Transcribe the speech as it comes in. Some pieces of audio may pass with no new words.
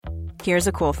Here's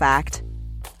a cool fact.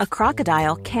 A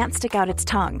crocodile can't stick out its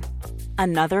tongue.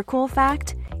 Another cool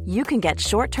fact, you can get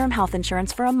short-term health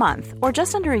insurance for a month or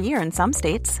just under a year in some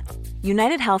states.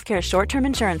 United Healthcare short-term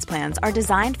insurance plans are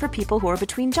designed for people who are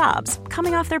between jobs,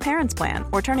 coming off their parents' plan,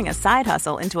 or turning a side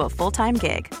hustle into a full-time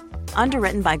gig.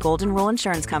 Underwritten by Golden Rule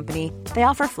Insurance Company, they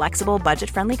offer flexible,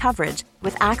 budget-friendly coverage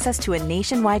with access to a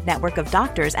nationwide network of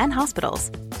doctors and hospitals.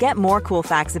 Get more cool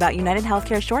facts about United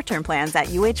Healthcare short-term plans at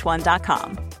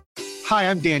uh1.com. Hi,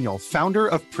 I'm Daniel, founder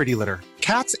of Pretty Litter.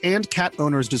 Cats and cat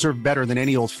owners deserve better than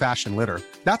any old-fashioned litter.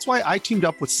 That's why I teamed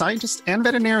up with scientists and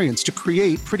veterinarians to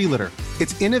create Pretty Litter.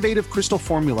 Its innovative crystal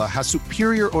formula has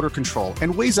superior odor control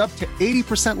and weighs up to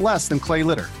 80% less than clay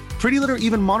litter. Pretty Litter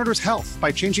even monitors health by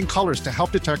changing colors to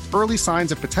help detect early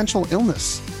signs of potential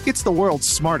illness. It's the world's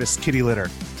smartest kitty litter.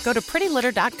 Go to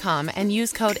prettylitter.com and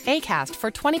use code ACAST for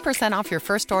 20% off your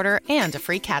first order and a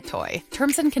free cat toy.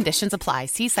 Terms and conditions apply.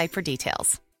 See site for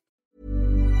details.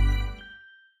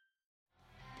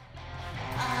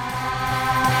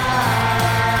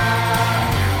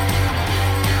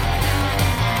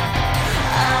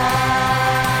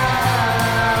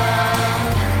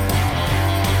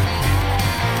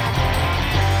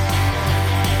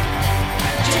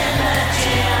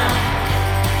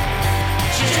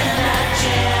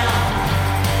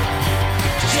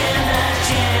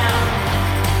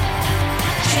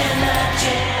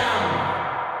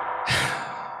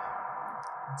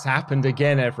 It's happened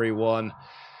again, everyone.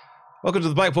 Welcome to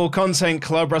the Blackpool Content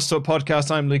Club Wrestle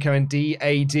Podcast. I'm Luco and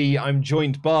DAD. I'm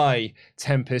joined by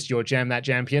Tempest, your Jam That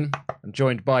Champion. I'm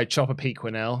joined by Chopper Pete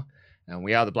Quinnell, and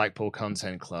we are the Blackpool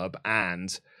Content Club.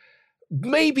 And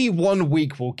maybe one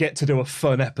week we'll get to do a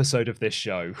fun episode of this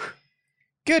show.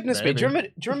 Goodness me! Do you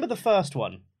remember the first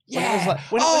one? Yeah.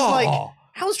 When it was like,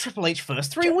 how's Triple H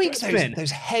first 3 weeks been?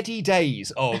 Those heady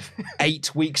days of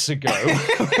 8 weeks ago.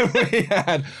 We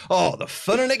had, the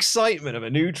fun and excitement of a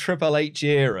new Triple H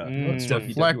era. Let's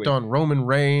reflect on Roman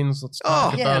Reigns. Let's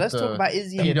talk about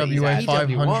Izzy. PWA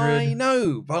 500. I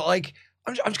know, but like,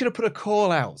 I'm just going to put a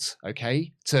call out,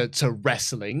 okay, to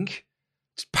wrestling.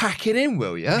 Just pack it in,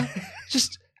 will you?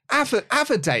 Just have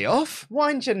a day off.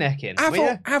 Wind your neck in.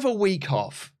 Have a week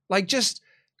off. Like, just...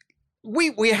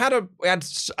 We had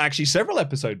actually several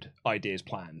episode ideas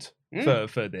planned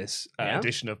for this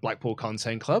edition of Blackpool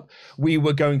Content Club. We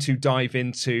were going to dive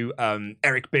into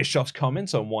Eric Bischoff's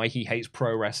comments on why he hates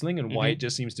pro wrestling and why it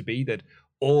just seems to be that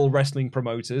all wrestling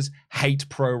promoters hate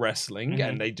pro wrestling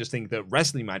and they just think that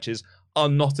wrestling matches are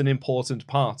not an important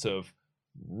part of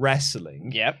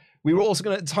wrestling. Yep. We were also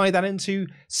going to tie that into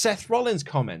Seth Rollins'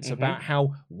 comments about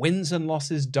how wins and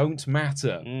losses don't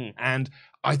matter. And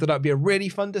I thought that'd be a really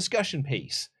fun discussion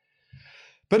piece.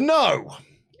 But no,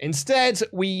 instead,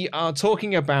 we are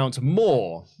talking about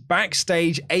more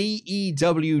backstage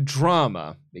AEW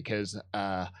drama because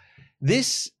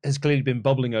this has clearly been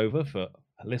bubbling over for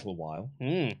a little while.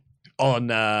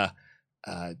 On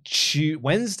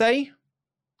Wednesday?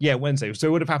 Yeah, Wednesday. So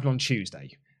it would have happened on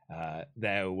Tuesday.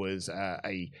 There was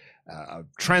a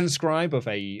transcribe of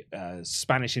a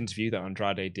Spanish interview that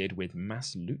Andrade did with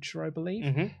Mas Lucha, I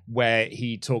believe, where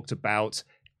he talked about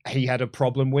he had a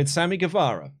problem with Sammy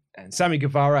Guevara. And Sammy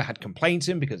Guevara had complained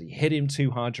to him because he hit him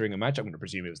too hard during a match. I'm going to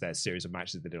presume it was their series of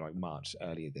matches they did in like March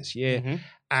earlier this year.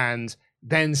 And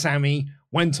then Sammy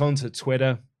went on to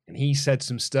Twitter and he said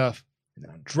some stuff. And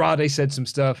then Andrade said some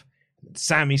stuff. And then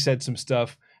Sammy said some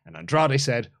stuff. And Andrade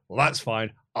said, well, that's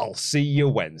fine. I'll see you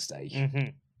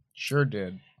Wednesday. Sure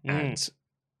did. And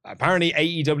apparently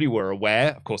AEW were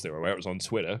aware. Of course, they were aware. It was on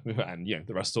Twitter and,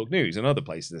 the Wrestle Talk News and other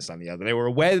places, this and the other. They were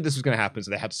aware that this was going to happen,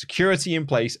 so they had security in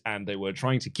place and they were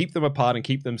trying to keep them apart and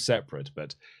keep them separate.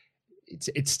 But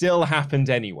it still happened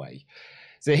anyway.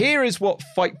 So here is what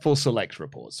Fightful Select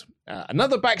reports.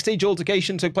 Another backstage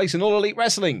altercation took place in All Elite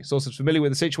Wrestling. Sources familiar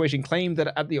with the situation claimed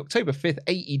that at the October 5th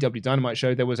AEW Dynamite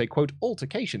show, there was a, quote,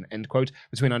 altercation, end quote,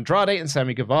 between Andrade and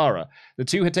Sammy Guevara. The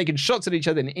two had taken shots at each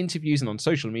other in interviews and on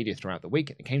social media throughout the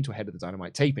week, and it came to a head at the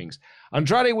Dynamite tapings.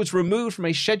 Andrade was removed from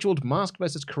a scheduled Mask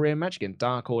vs. Career match against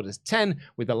Dark Order's 10,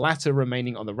 with the latter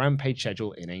remaining on the Rampage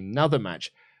schedule in another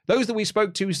match. Those that we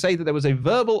spoke to say that there was a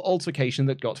verbal altercation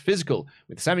that got physical,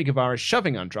 with Sammy Guevara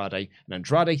shoving Andrade and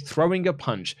Andrade throwing a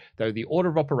punch, though the order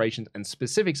of operations and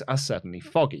specifics are certainly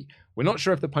foggy. We're not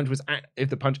sure if the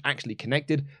punch actually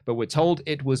connected, but we're told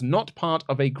it was not part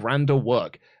of a grander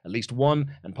work. At least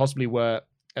one and possibly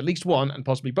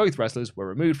both wrestlers were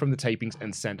removed from the tapings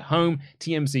and sent home.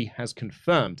 TMZ has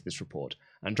confirmed this report.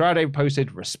 Andrade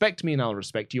posted, "Respect me and I'll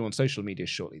respect you" on social media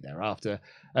shortly thereafter.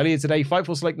 Earlier today,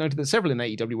 Fightful Select noted that several in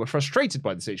AEW were frustrated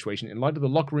by the situation in light of the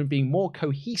locker room being more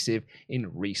cohesive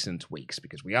in recent weeks,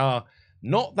 because we are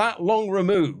not that long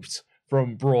removed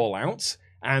from Brawl Out,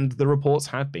 and the reports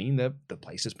have been that the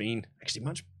place has been actually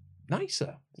much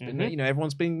nicer. It's been,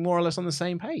 everyone's been more or less on the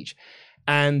same page.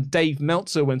 And Dave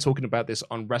Meltzer, when talking about this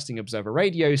on Wrestling Observer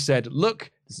Radio, said, look,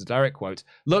 this is a direct quote,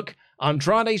 look,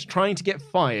 Andrade's trying to get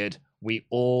fired. We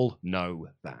all know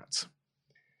that.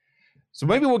 So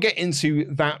maybe we'll get into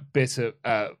that bit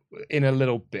in a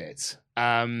little bit.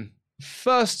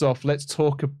 First off, let's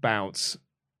talk about...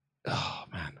 Oh,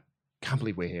 man. Can't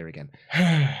believe we're here again.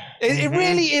 It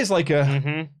really is like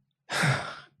a...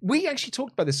 We actually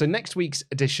talked about this. So next week's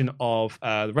edition of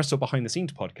the WrestleTalk Behind the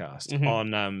Scenes podcast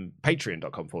on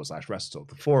patreon.com/WrestleTalk.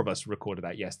 The four of us recorded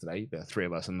that yesterday, the three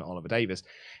of us and Oliver Davis.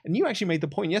 And you actually made the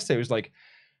point yesterday. It was like,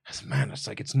 man, it's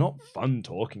like, it's not fun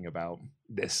talking about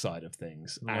this side of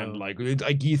things. No. And like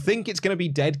you think it's going to be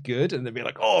dead good. And they'll be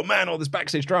like, oh man, all this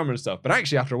backstage drama and stuff. But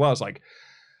actually after a while, it's like...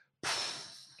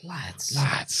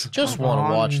 Lads. Just want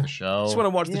to watch the show. Just want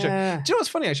to watch the show. Do you know what's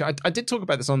funny, actually? I did talk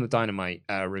about this on the Dynamite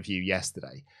review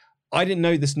yesterday. I didn't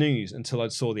know this news until I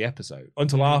saw the episode,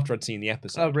 until after I'd seen the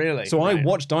episode. Oh, really? So I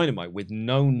watched Dynamite with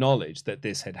no knowledge that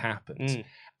this had happened.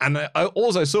 And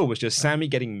all I saw was just Sammy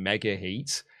getting mega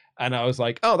heat. And I was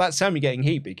like, oh, that's Sammy getting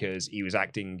heat because he was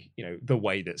acting, the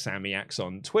way that Sammy acts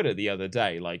on Twitter the other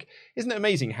day. Like, isn't it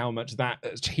amazing how much that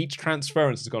heat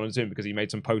transference has gone on Zoom because he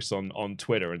made some posts on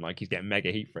Twitter and like he's getting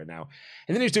mega heat for it now.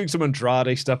 And then he was doing some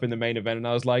Andrade stuff in the main event and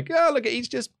I was like, oh, look, he's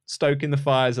just stoking the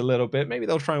fires a little bit. Maybe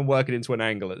they'll try and work it into an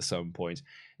angle at some point.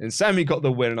 And Sammy got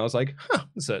the win and I was like,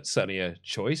 that's certainly a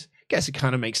choice. Guess it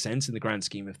kind of makes sense in the grand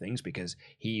scheme of things because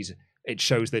it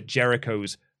shows that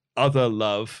Jericho's other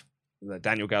love that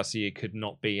Daniel Garcia could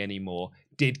not be anymore,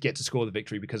 did get to score the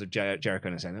victory because of Jericho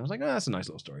and I was like, oh, that's a nice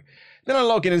little story. Then I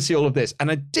log in and see all of this, and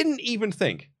I didn't even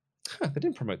think, they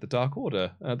didn't promote the Dark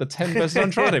Order, the 10 versus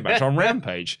Andrade match on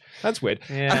Rampage. That's weird.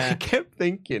 Yeah. And I kept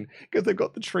thinking, because they've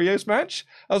got the trios match,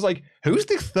 I was like, who's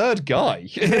the third guy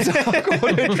in the Dark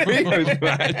Order trios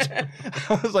match?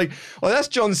 I was like, well, that's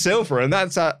John Silver, and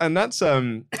that's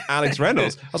Alex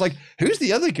Reynolds. I was like, who's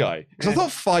the other guy? Because I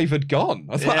thought 5 had gone.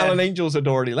 I thought Alan Angels had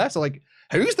already left. I was like,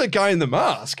 who's the guy in the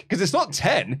mask? Because it's not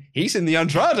 10. He's in the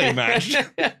Andrade match.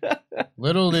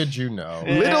 Little did you know.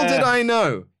 Little did I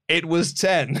know. It was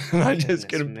 10. I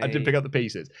didn't pick up the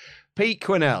pieces. Pete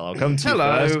Quinnell, I'll come to you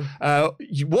first.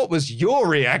 What was your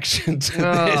reaction to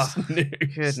this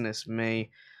news? Goodness me.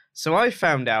 So I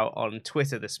found out on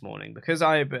Twitter this morning, because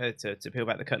to peel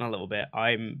back the curtain a little bit,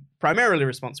 I'm primarily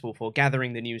responsible for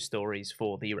gathering the news stories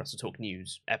for the WrestleTalk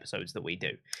News episodes that we do.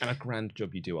 And a grand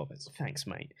job you do of it. Thanks,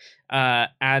 mate.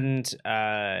 And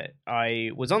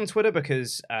I was on Twitter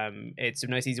because it's a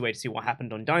nice, easy way to see what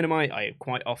happened on Dynamite. I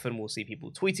quite often will see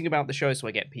people tweeting about the show, so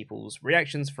I get people's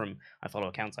reactions from, I follow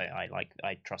accounts I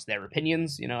trust their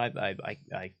opinions. I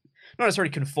not necessarily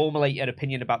can formulate an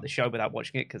opinion about the show without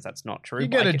watching it, because that's not true. You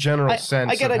get a general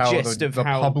sense of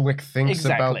how the public thinks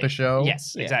about the show.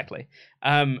 Yes, exactly.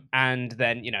 And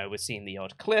then, we're seeing the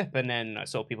odd clip, and then I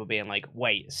saw people being like,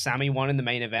 wait, Sammy won in the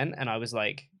main event? And I was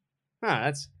like,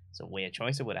 that's a weird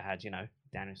choice. I would have had,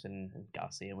 Danielson and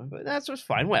Garcia win, but that's just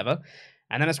fine, whatever.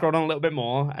 And then I scrolled on a little bit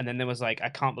more, and then there was like, I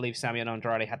can't believe Sammy and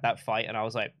Andrade had that fight, and I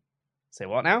was like, say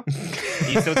what now?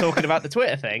 He's still talking about the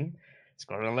Twitter thing.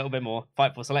 Scrolling a little bit more.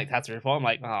 Fightful Select had to report. I'm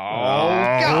like,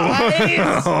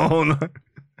 guys! Oh, no.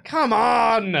 Come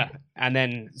on! And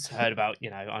then heard about,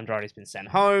 Andrade's been sent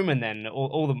home, and then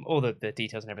all the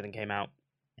details and everything came out.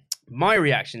 My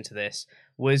reaction to this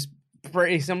was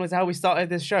pretty similar to how we started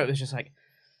this show. It was just like,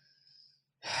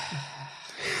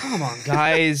 come on,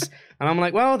 guys. And I'm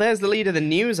like, well, there's the lead of the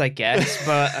news, I guess,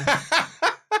 but...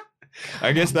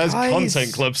 I guess that's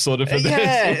Content Club sort of for this.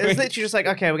 Yeah, it's literally just like,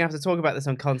 okay, we're going to have to talk about this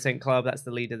on Content Club. That's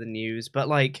the lead of the news. But,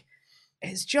 like,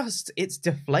 it's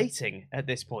deflating at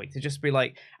this point to just be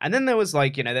like... And then there was,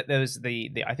 like, there was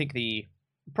I think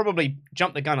probably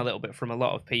jumped the gun a little bit from a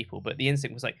lot of people, but the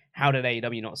instinct was like, how did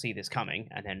AEW not see this coming?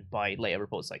 And then by later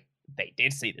reports, like, they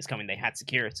did see this coming. They had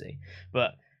security.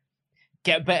 But...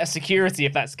 get better security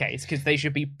if that's the case, because they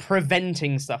should be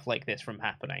preventing stuff like this from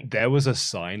happening. There was a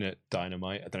sign at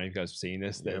Dynamite, I don't know if you guys have seen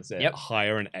this, that said,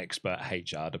 hire an expert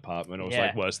HR department, or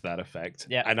like words to that effect.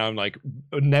 And I'm like,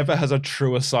 never has a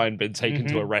truer sign been taken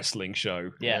to a wrestling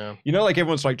show. Like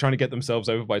everyone's like trying to get themselves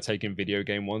over by taking video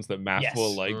game ones that Math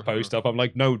will like post up. I'm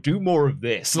like, no, do more of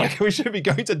this. Like we should be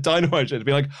going to Dynamite to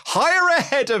be like, hire a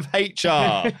head of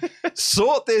HR,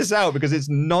 sort this out, because it's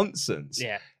nonsense.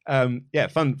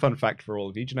 Fun fact for all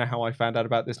of you. Do you know how I found out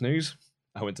about this news?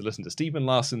 I went to listen to Stephen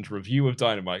Larson's review of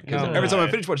Dynamite, because every time I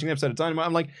finish watching the episode of Dynamite,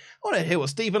 I'm like, I want to hear what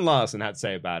Stephen Larson had to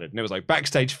say about it. And it was like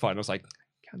backstage fight. And I was like,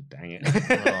 God dang it.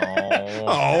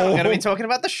 We're going to be talking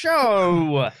about the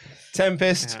show.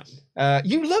 Tempest,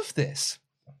 you love this.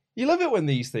 You love it when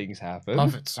these things happen.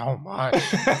 Love it so much.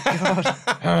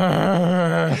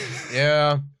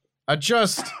 Yeah. I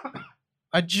just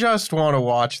want to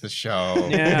watch the show.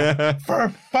 Yeah. For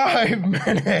 5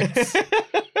 minutes.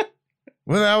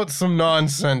 Without some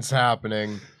nonsense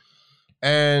happening.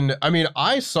 And I mean,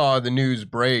 I saw the news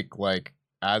break like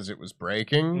as it was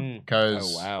breaking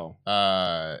because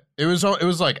it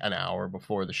was like an hour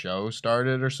before the show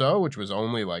started or so, which was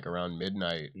only like around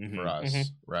midnight for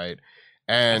us, right?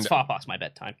 And it's far past my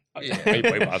bedtime.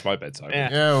 Way past my bedtime.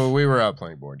 Yeah. Well, we were out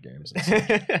playing board games.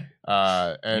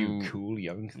 And you cool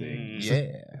young things.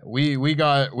 Yeah, we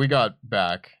got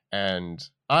back, and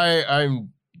I'm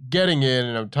getting in,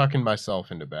 and I'm tucking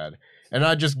myself into bed, and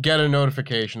I just get a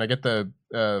notification. I get the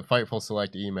Fightful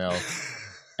Select email,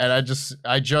 and I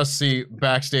just see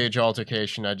backstage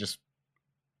altercation. I just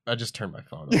turn my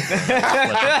phone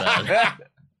off.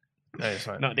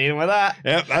 Not dealing with that.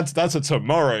 Yeah, that's a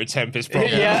tomorrow Tempest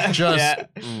problem.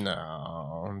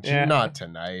 Not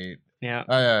tonight. Yeah,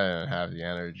 I don't have the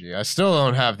energy. I still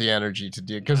don't have the energy to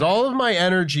do, because all of my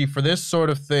energy for this sort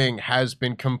of thing has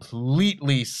been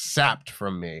completely sapped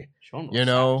from me.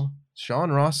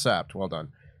 Sean Ross sapped. Well done.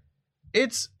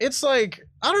 It's like,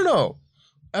 I don't know.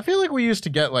 I feel like we used to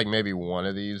get like maybe one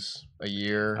of these a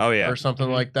year or something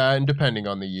like that, and depending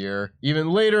on the year. Even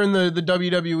later in the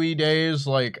WWE days,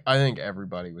 like I think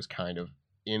everybody was kind of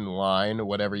in line,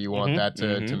 whatever you want that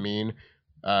to mean.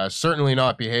 Certainly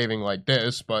not behaving like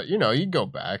this, but you go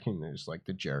back and there's like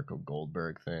the Jericho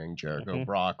Goldberg thing, Jericho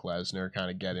Brock Lesnar kind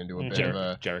of get into a bit of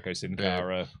a Jericho Sin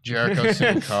Cara.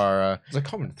 There's a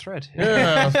common thread here.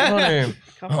 Yeah, funny.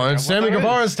 And Sammy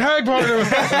Guevara's tag partner.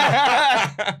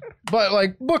 But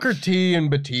like Booker T and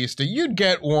Batista, you'd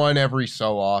get one every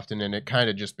so often, and it kind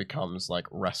of just becomes like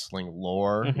wrestling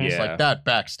lore. It's like that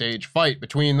backstage fight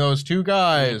between those two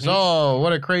guys. Oh,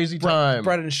 what a crazy time!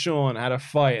 Bret and Sean had a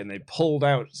fight, and they pulled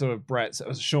out sort of Bret's. It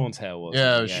was Sean's hair, wasn't it?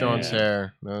 Yeah, it was Sean's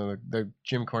hair. The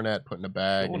Jim Cornette put in a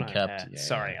bag and kept.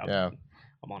 Sorry,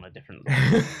 I'm on a different.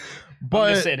 But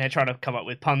I'm just sitting here trying to come up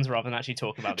with puns rather than actually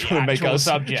talk about the actual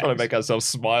subject. Trying to make ourselves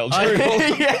smile.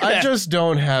 I just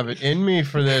don't have it in me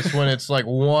for this when it's like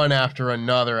one after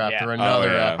another after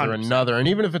another. And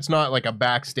even if it's not like a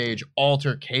backstage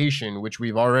altercation, which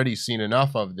we've already seen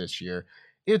enough of this year,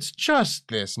 it's just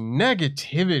this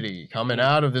negativity coming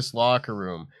out of this locker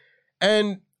room.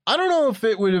 And I don't know if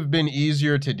it would have been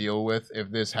easier to deal with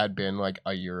if this had been like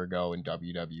a year ago in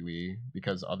WWE,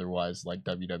 because otherwise like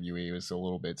WWE was a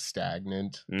little bit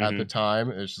stagnant at the time.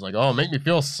 It's just like, oh, make me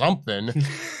feel something.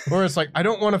 Or it's like, I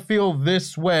don't want to feel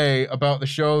this way about the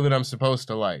show that I'm supposed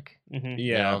to like.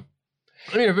 Yeah.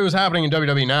 I mean, if it was happening in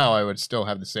WWE now, I would still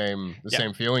have the same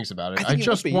feelings about it. I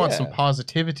just want some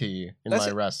positivity in my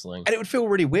wrestling. And it would feel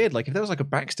really weird, like if there was like a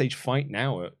backstage fight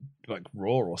now at like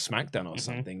Raw or SmackDown or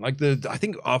something. Like I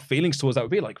think our feelings towards that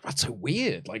would be like, that's so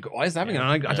weird. Like, why is that happening?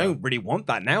 And I don't really want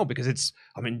that now, because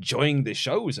I'm enjoying the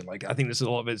shows, and like I think there's a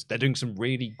lot of it. They're doing some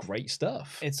really great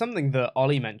stuff. It's something that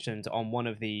Ollie mentioned on one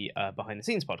of the behind the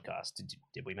scenes podcasts.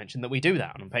 Did we mention that we do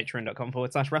that on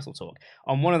patreon.com/WrestleTalk?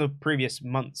 On one of the previous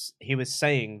months, he was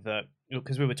saying that,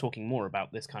 because we were talking more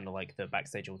about this kind of like the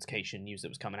backstage altercation news that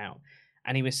was coming out,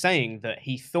 and he was saying that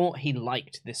he thought he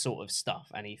liked this sort of stuff,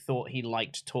 and he thought he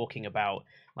liked talking about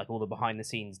like all the behind the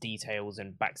scenes details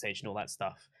and backstage and all that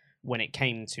stuff when it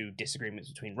came to disagreements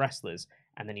between wrestlers.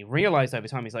 And then he realized over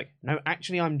time, he's like, no,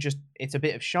 actually it's a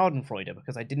bit of schadenfreude,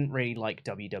 because I didn't really like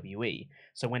WWE.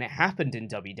 So when it happened in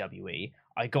WWE,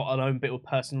 I got a own bit of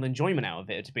personal enjoyment out of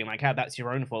it, to being like, that's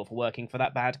your own fault for working for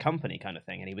that bad company kind of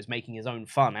thing. And he was making his own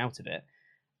fun out of it.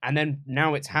 And then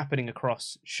now it's happening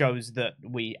across shows that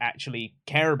we actually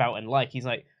care about and like. He's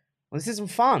like, well, this isn't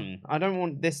fun. I don't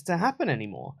want this to happen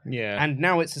anymore. Yeah. And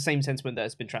now it's the same sentiment that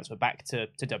has been transferred back to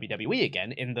WWE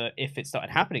again, in that if it started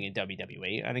happening in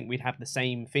WWE, I think we'd have the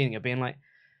same feeling of being like,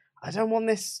 I don't want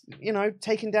this,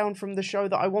 taken down from the show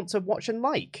that I want to watch and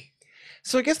like.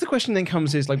 So I guess the question then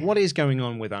comes is, like, what is going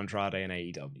on with Andrade and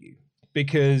AEW?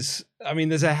 Because, I mean,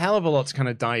 there's a hell of a lot to kind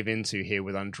of dive into here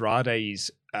with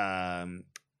Andrade's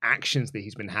actions that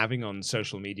he's been having on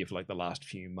social media for like the last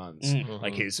few months,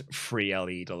 like his free El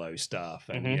Idolo stuff,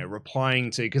 and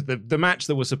replying to, because the match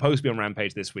that was supposed to be on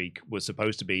Rampage this week was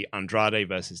supposed to be Andrade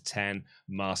versus 10,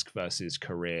 Mask versus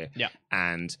Career,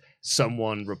 and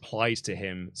someone replies to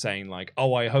him saying like,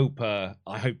 oh, I hope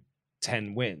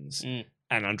 10 wins, and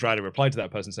Andrade replied to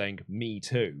that person saying, me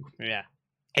too. Yeah.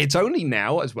 It's only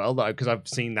now as well that, because I've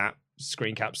seen that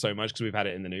screen cap so much because we've had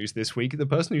it in the news this week. The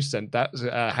person who sent that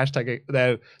hashtag,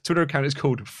 their Twitter account is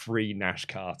called Free Nash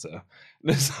Carter.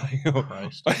 And it's like, oh,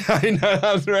 I know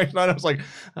that was the right line. I was like,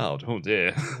 oh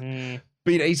dear.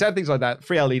 But he said things like that.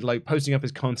 Free Ali, like posting up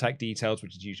his contact details,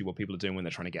 which is usually what people are doing when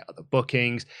they're trying to get other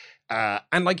bookings.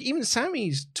 And like even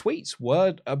Sammy's tweets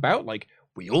were about like,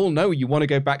 we all know you want to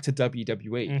go back to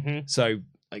WWE, so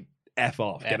like F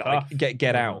off,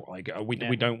 get out. Like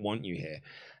we don't want you here.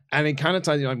 And it kind of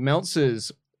ties like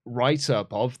Meltzer's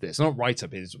write-up of this, not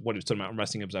write-up, is what he was talking about on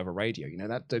Wrestling Observer Radio. You know,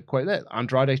 that quote there,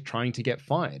 Andrade trying to get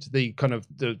fired. The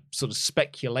sort of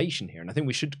speculation here, and I think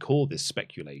we should call this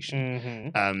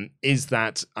speculation, is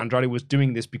that Andrade was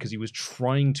doing this because he was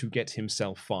trying to get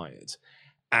himself fired.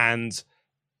 And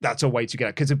that's a way to get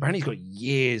it, because apparently he's got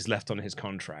years left on his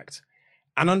contract.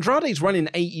 And Andrade's run in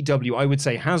AEW, I would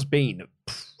say, has been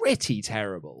pretty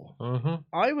terrible.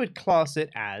 I would class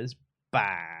it as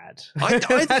bad.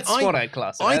 That's what I'd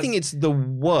class it I as. think it's the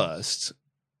worst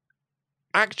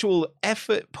actual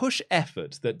push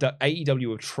effort that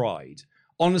AEW have tried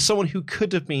on someone who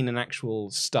could have been an actual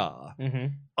star.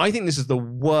 I think this is the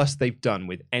worst they've done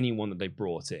with anyone that they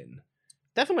brought in.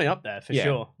 Definitely up there for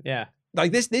sure. Yeah.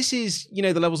 Like this is, you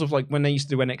know, the levels of like when they used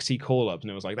to do NXT call-ups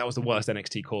and it was like, that was the worst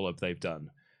NXT call-up they've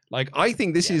done. Like, I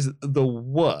think this is the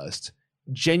worst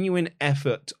genuine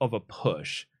effort of a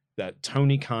push that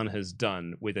Tony Khan has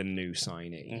done with a new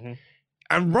signee.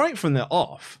 And right from the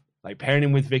off, like pairing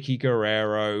him with Vicky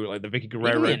Guerrero, like the Vicky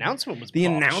Guerrero. Even the announcement was The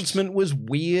botched. announcement was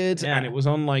weird, and it was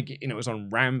on like, you know, it was on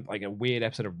like a weird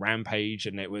episode of Rampage,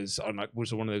 and it was on like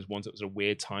one of those ones that was a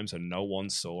weird time, so no one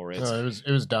saw it. No,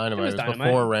 it was Dynamite. It was Dynamite.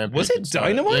 before Rampage. Was it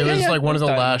Dynamite? It was like one of the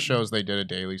Dynamite. last shows they did at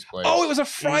Daily's Place. Oh, it was a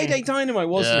Friday Dynamite,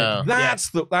 wasn't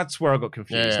it? That's where I got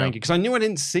confused. Thank you, because I knew I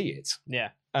didn't see it. Yeah.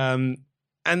 And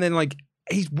then like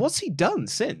what's he done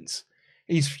since?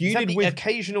 He's feuded with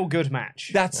occasional good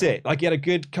match. That's it. Like he had a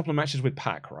good couple of matches with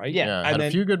Pac, right? Yeah. Had a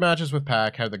few good matches with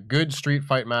Pac. Had the good street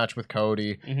fight match with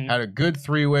Cody. Had a good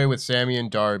 3-way with Sammy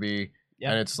and Darby.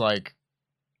 And it's like,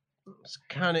 it's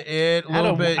kind of it. A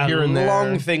little bit here and there. A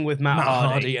long thing with Matt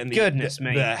Hardy. And goodness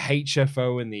me. The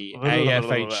HFO and the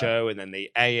AFHO and then the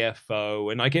AFO.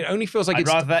 And like it only feels like I'd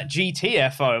rather that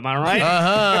GTFO, am I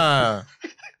right?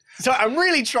 So I'm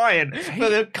really trying for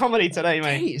the comedy today,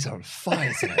 mate. Pete is on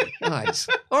fire today. Nice.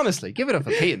 Honestly, give it up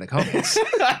for Pete in the comments.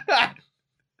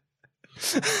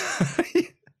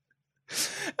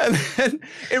 And then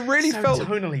it really felt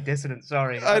tonally dissonant.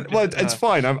 Sorry. Well, it's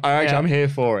fine. I'm here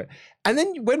for it. And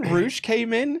then when Roosh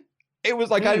came in, it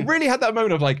was like I really had that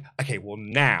moment of like, okay, well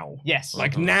now,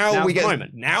 like now we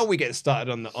get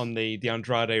started on the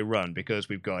Andrade run, because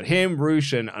we've got him,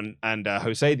 Roosh, and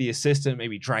Jose the assistant.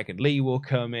 Maybe Dragon Lee will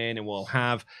come in, and we'll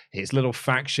have his little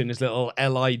faction, his little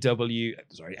LIJ.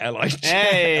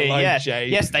 Hey,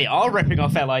 yes, they are ripping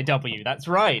off LIW. That's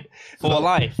right, for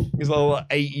life. His little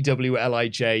AEW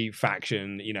LIJ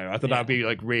faction. You know, I thought that'd be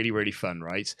like really, really fun,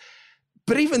 right?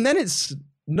 But even then, it's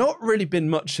not really been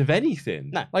much of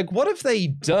anything. No. Like, what have they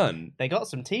done? They got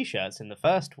some t-shirts in the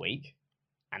first week,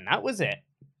 and that was it.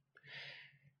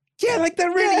 Yeah, like there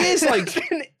really is like that's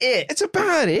been it. It's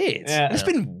about it. Yeah. It's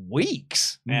been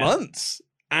weeks, months,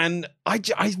 and I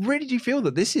really do feel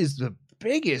that this is the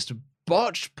biggest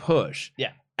botched push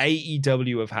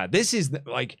AEW have had. This is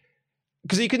like,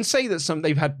 because you can say that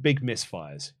they've had big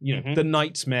misfires. You know, the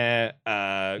Nightmare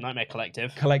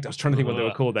Collective. I was trying to think what they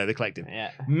were called there. The Collective.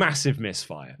 Yeah. Massive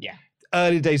misfire. Yeah.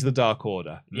 Early days of the Dark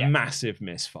Order. Yeah. Massive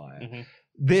misfire.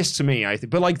 This to me, I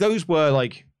think, but like those were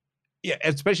like,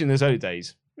 especially in those early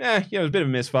days. It was a bit of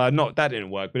a misfire. That didn't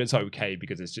work, but it's okay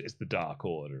because it's the Dark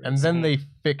Order. And then they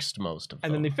fixed most of them.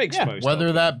 And then they fixed most of them.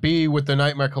 Whether that be with the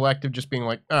Nightmare Collective just being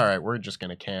like, all right, we're just going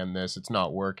to can this, it's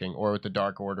not working, or with the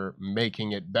Dark Order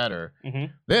making it better.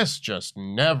 This just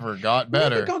never got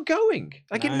better. Never got going.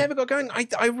 Like, it never got going.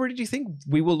 I really do think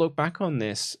we will look back on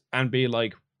this and be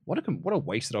like, what a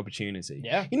wasted opportunity.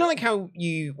 Yeah. You know, like how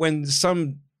when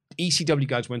some ECW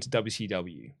guys went to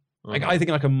WCW, like I think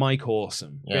like a Mike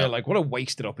Awesome. Yeah. Like what a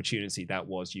wasted opportunity that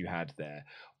was you had there.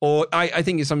 Or I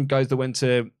think it's some guys that went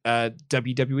to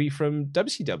WWE from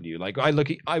WCW. Like I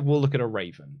will look at a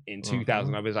Raven in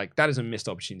 2000. I was like, that is a missed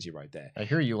opportunity right there. I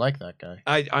hear you like that guy.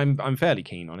 I'm fairly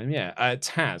keen on him. Yeah.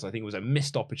 Taz, I think was a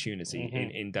missed opportunity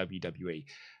in WWE.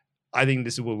 I think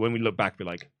this is when we look back, we're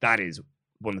like, that is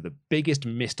one of the biggest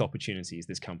missed opportunities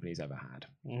this company's ever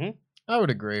had. I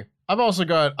would agree. I've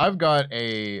got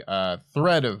a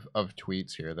thread of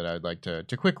tweets here that I'd like to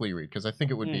quickly read, because I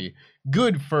think it would be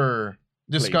good for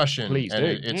discussion. Please and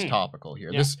do. It's topical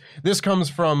here. Yeah. This comes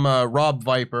from Rob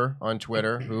Viper on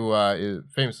Twitter, who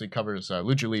famously covers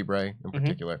Lucha Libre in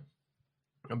particular.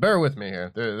 Bear with me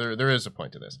here. There is a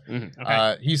point to this. Mm-hmm.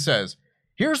 Okay. He says,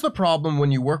 here's the problem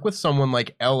when you work with someone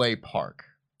like L.A. Park.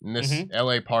 And this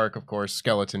L.A. Park, of course,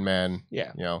 Skeleton Man.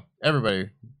 Yeah. You know,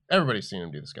 everybody's seen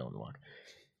him do the skeleton walk.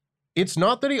 It's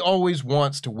not that he always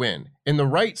wants to win. In the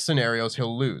right scenarios,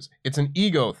 he'll lose. It's an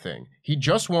ego thing. He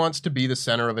just wants to be the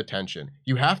center of attention.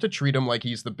 You have to treat him like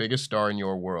he's the biggest star in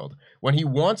your world. When he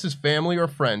wants his family or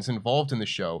friends involved in the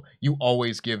show, you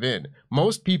always give in.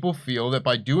 Most people feel that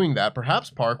by doing that, perhaps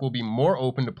Park will be more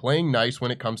open to playing nice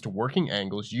when it comes to working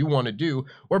angles you want to do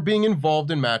or being involved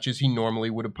in matches he normally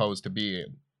would oppose to be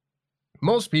in.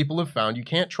 Most people have found you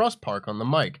can't trust Park on the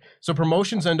mic, so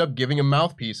promotions end up giving him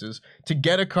mouthpieces to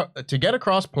get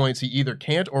across points he either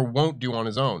can't or won't do on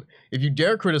his own. If you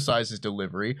dare criticize his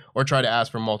delivery or try to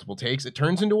ask for multiple takes, it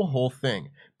turns into a whole thing.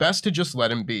 Best to just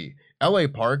let him be. L.A.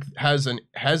 Park has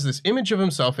this image of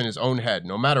himself in his own head.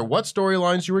 No matter what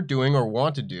storylines you are doing or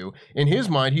want to do, in his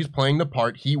mind, he's playing the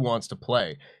part he wants to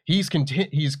play. He's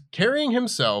carrying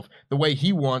himself the way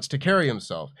he wants to carry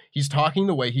himself. He's talking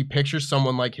the way he pictures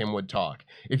someone like him would talk.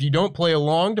 If you don't play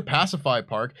along to pacify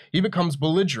Park, he becomes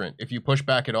belligerent. If you push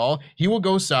back at all, he will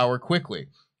go sour quickly.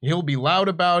 He'll be loud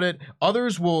about it.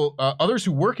 Others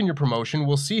who work in your promotion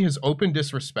will see his open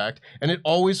disrespect, and it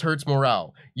always hurts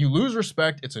morale. You lose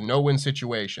respect, it's a no-win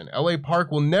situation. L.A. Park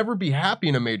will never be happy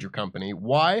in a major company.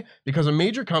 Why? Because a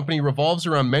major company revolves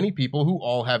around many people who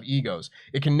all have egos.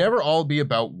 It can never all be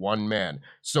about one man.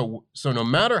 So no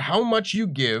matter how much you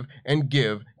give and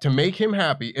give to make him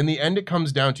happy, in the end it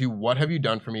comes down to what have you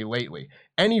done for me lately?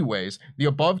 Anyways, the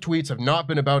above tweets have not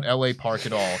been about L.A. Park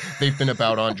at all. They've been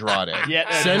about Andrade.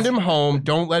 Send him home.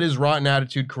 Don't let his rotten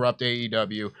attitude corrupt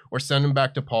AEW, or send him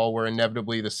back to Paul, where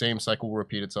inevitably the same cycle will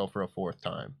repeat itself for a fourth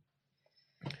time.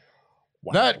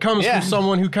 Wow. That comes from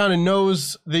someone who kind of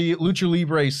knows the Lucha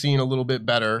Libre scene a little bit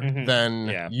better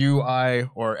than you, I,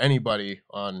 or anybody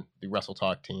on the Wrestle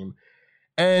Talk team.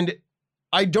 And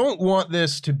I don't want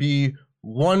this to be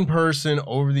one person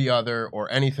over the other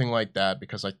or anything like that,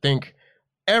 because I think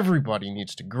everybody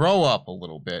needs to grow up a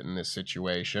little bit in this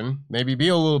situation, maybe be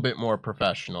a little bit more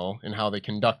professional in how they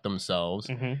conduct themselves.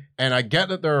 And I get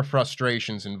that there are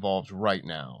frustrations involved right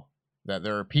now, that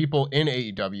there are people in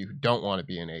AEW who don't want to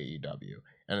be in AEW.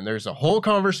 And there's a whole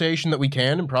conversation that we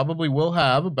can and probably will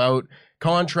have about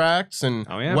contracts and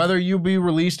whether you'll be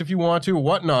released if you want to or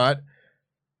whatnot.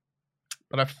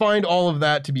 But I find all of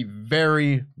that to be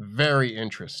very, very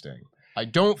interesting. I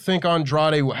don't think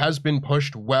Andrade has been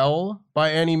pushed well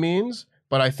by any means,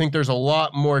 but I think there's a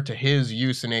lot more to his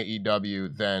use in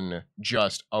AEW than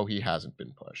just, he hasn't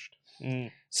been pushed.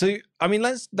 So, I mean,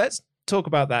 let's talk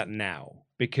about that now,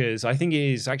 because I think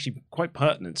it is actually quite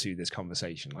pertinent to this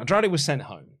conversation. Andrade was sent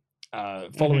home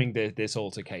following this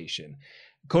altercation.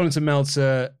 According to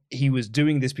Meltzer, he was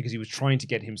doing this because he was trying to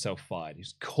get himself fired. He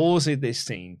was causing this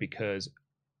scene because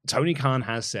Tony Khan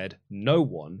has said no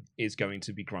one is going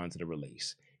to be granted a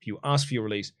release. If you ask for your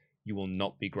release, you will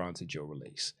not be granted your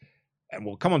release. And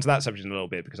we'll come on to that subject in a little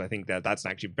bit, because I think that's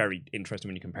actually very interesting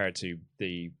when you compare it to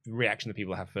the reaction that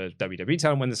people have for WWE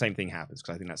talent when the same thing happens,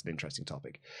 because I think that's an interesting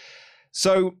topic.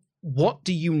 So what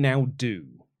do you now do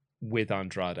with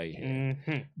Andrade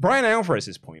here? Brian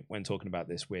Alvarez's point when talking about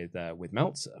this with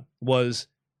Meltzer was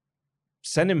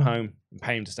send him home and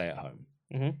pay him to stay at home.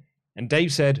 And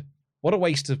Dave said, what a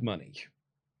waste of money.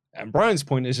 And Brian's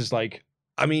point is just like,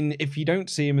 I mean, if you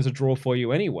don't see him as a draw for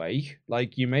you anyway,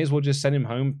 like, you may as well just send him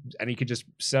home and he could just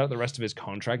set out the rest of his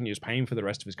contract and you just pay him for the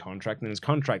rest of his contract, and then his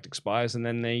contract expires and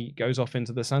then he goes off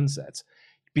into the sunset.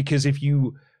 Because if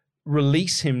you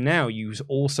release him now, you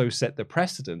also set the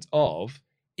precedent of,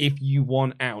 if you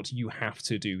want out, you have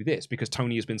to do this, because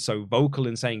Tony has been so vocal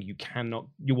in saying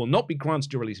you will not be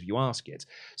granted your release if you ask it.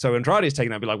 So Andrade is taking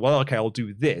that and be like, well, okay, I'll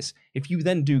do this. If you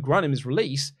then do grant him his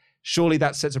release, surely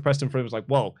that sets a precedent for him. It's like,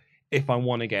 well, if I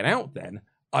want to get out, then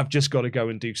I've just got to go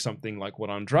and do something like what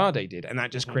Andrade did. And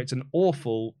that just creates an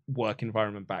awful work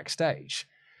environment backstage.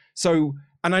 So,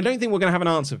 and I don't think we're going to have an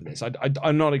answer for this.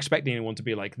 I'm not expecting anyone to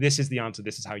be like, this is the answer,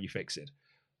 this is how you fix it.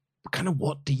 But kind of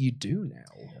what do you do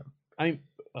now? I mean,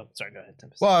 sorry, go ahead,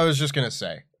 Tempest. Well, I was just going to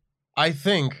say, I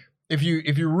think if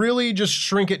you really just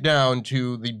shrink it down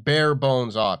to the bare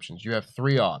bones options, you have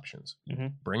three options.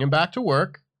 Bring him back to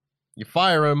work, you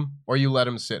fire him, or you let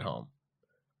him sit home.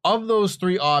 Of those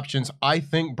three options, I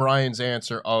think Brian's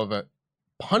answer of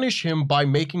punish him by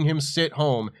making him sit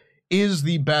home is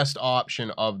the best option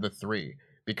of the three.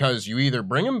 Because you either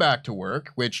bring him back to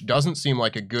work, which doesn't seem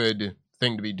like a good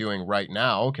thing to be doing right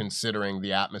now, considering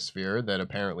the atmosphere that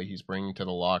apparently he's bringing to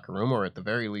the locker room, or at the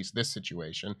very least this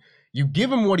situation. You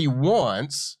give him what he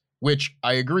wants, which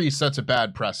I agree sets a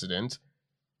bad precedent,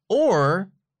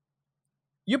 or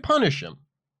you punish him.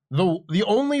 The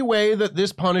only way that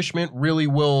this punishment really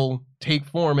will take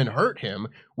form and hurt him,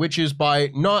 which is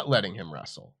by not letting him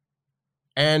wrestle.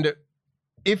 And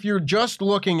if you're just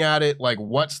looking at it like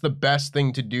what's the best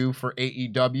thing to do for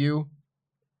AEW,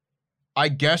 I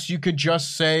guess you could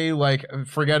just say, like,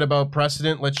 forget about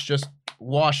precedent. Let's just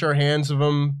wash our hands of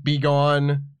him, be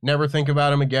gone, never think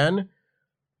about him again.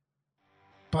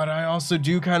 But I also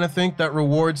do kind of think that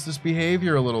rewards this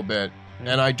behavior a little bit.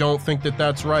 And I don't think that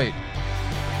that's right.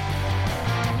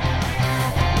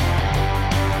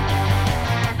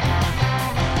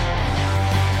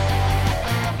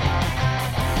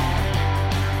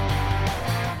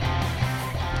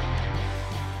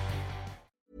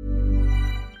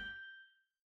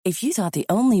 If you thought the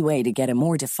only way to get a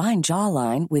more defined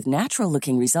jawline with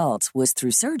natural-looking results was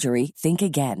through surgery, think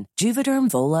again. Juvederm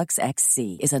Volux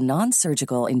XC is a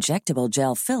non-surgical injectable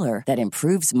gel filler that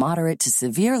improves moderate to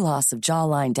severe loss of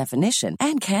jawline definition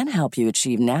and can help you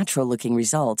achieve natural-looking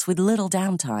results with little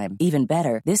downtime. Even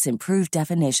better, this improved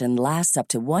definition lasts up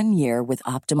to 1 year with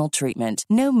optimal treatment.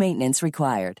 No maintenance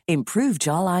required. Improve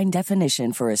jawline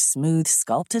definition for a smooth,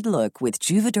 sculpted look with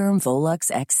Juvederm Volux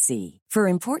XC. For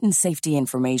important safety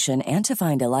information and to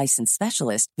find a licensed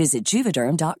specialist, visit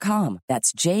Juvederm.com.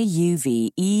 That's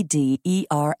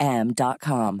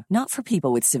JUVEDERM.com. Not for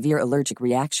people with severe allergic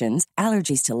reactions,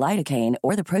 allergies to lidocaine,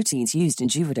 or the proteins used in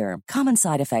Juvederm. Common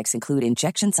side effects include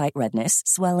injection site redness,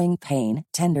 swelling, pain,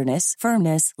 tenderness,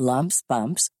 firmness, lumps,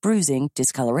 bumps, bruising,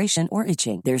 discoloration, or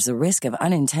itching. There's a risk of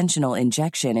unintentional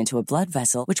injection into a blood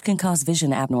vessel, which can cause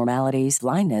vision abnormalities,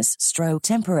 blindness, stroke,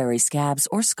 temporary scabs,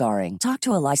 or scarring. Talk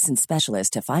to a licensed specialist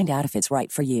to find out if it's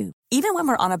right for you. Even when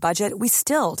we're on a budget, we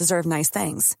still deserve nice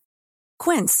things.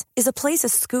 Quince is a place to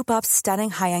scoop up stunning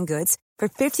high-end goods for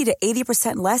 50 to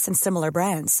 80% less than similar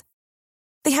brands.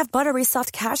 They have buttery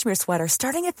soft cashmere sweaters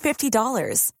starting at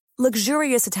 $50,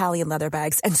 luxurious Italian leather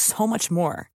bags, and so much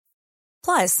more.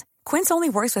 Plus, Quince only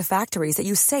works with factories that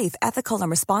use safe, ethical, and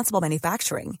responsible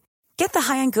manufacturing. Get the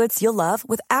high-end goods you'll love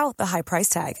without the high price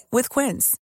tag with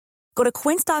Quince. Go to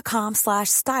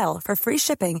quince.com/style for free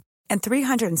shipping and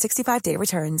 365-day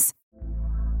returns.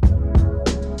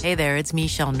 Hey there, it's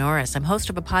Michelle Norris. I'm host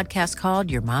of a podcast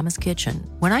called Your Mama's Kitchen.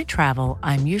 When I travel,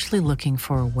 I'm usually looking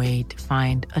for a way to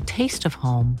find a taste of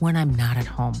home when I'm not at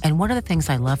home. And one of the things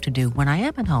I love to do when I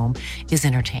am at home is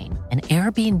entertain. And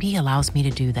Airbnb allows me to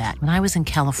do that. When I was in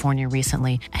California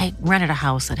recently, I rented a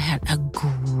house that had a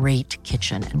great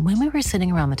kitchen. And when we were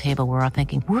sitting around the table, we were all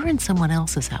thinking, we're in someone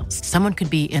else's house. Someone could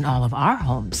be in all of our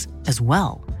homes as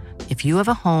well. If you have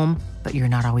a home, but you're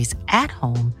not always at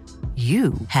home,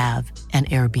 you have an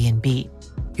Airbnb.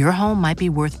 Your home might be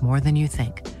worth more than you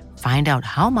think. Find out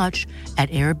how much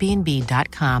at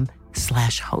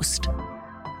airbnb.com/host.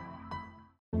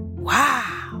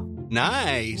 Wow.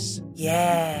 Nice.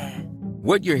 Yeah.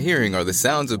 What you're hearing are the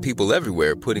sounds of people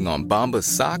everywhere putting on Bombas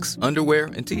socks, underwear,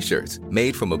 and T-shirts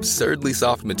made from absurdly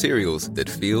soft materials that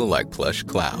feel like plush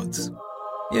clouds.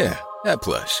 Yeah, that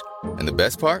plush. And the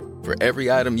best part? For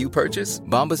every item you purchase,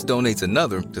 Bombas donates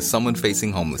another to someone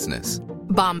facing homelessness.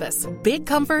 Bombas. Big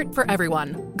comfort for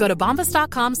everyone. Go to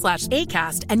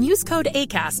bombas.com/ACAST and use code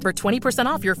ACAST for 20%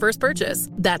 off your first purchase.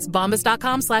 That's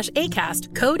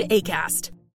bombas.com/ACAST. Code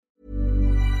ACAST.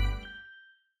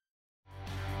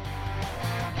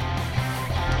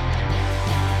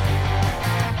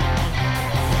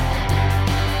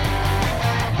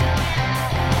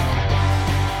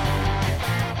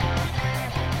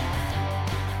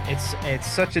 It's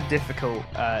such a difficult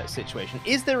situation.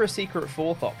 Is there a secret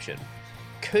fourth option?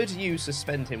 Could you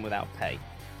suspend him without pay?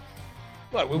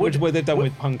 Like, what they've done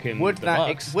with Punk in would the that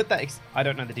Bucks. I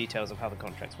don't know the details of how the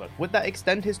contracts work. Would that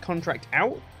extend his contract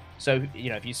out? So,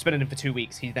 if you suspended him for 2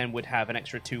 weeks, he then would have an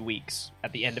extra 2 weeks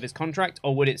at the end of his contract?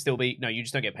 Or would it still be, no, you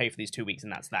just don't get paid for these 2 weeks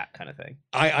and that's that kind of thing?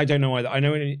 I don't know either. I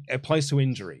know it applies to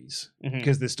injuries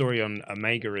because the story on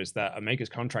Omega is that Omega's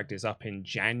contract is up in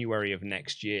January of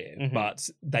next year, but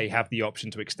they have the option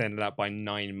to extend it out by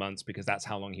 9 months because that's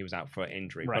how long he was out for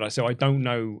injury. Right. But so I don't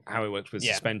know how it works with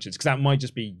suspensions because that might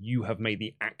just be you have made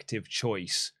the active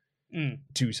choice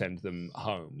to send them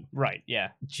home. Right, yeah.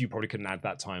 You probably couldn't add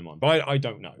that time on. But I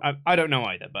don't know. I don't know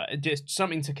either, but just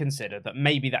something to consider that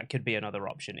maybe that could be another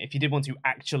option. If you did want to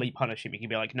actually punish him, you could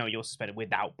be like, no, you're suspended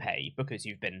without pay because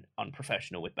you've been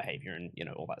unprofessional with behavior and,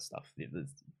 all that stuff. There's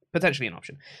potentially an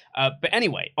option. But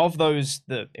anyway, of those,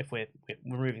 if we're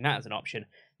removing that as an option,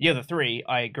 the other three,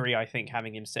 I agree, I think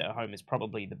having him sit at home is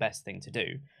probably the best thing to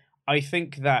do. I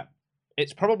think that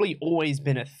it's probably always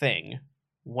been a thing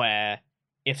where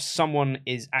if someone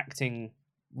is acting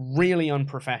really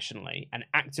unprofessionally and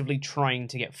actively trying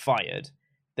to get fired,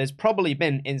 there's probably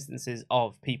been instances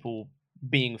of people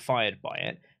being fired by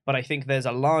it, but I think there's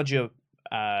a larger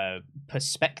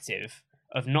perspective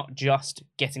of not just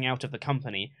getting out of the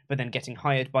company, but then getting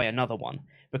hired by another one.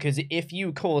 Because if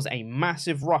you cause a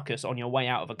massive ruckus on your way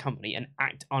out of a company and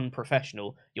act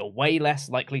unprofessional, you're way less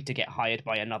likely to get hired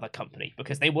by another company,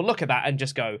 because they will look at that and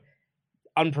just go,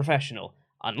 unprofessional.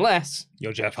 Unless...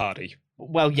 You're Jeff Hardy.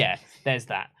 Well, yeah, there's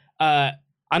that.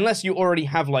 Unless you already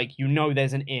have, like,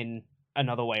 there's an in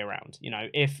another way around.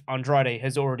 If Andrade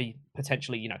has already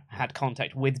potentially, had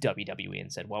contact with WWE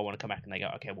and said, well, I want to come back, and they go,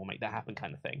 okay, we'll make that happen,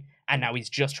 kind of thing. And now he's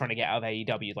just trying to get out of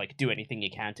AEW, like, do anything you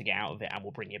can to get out of it, and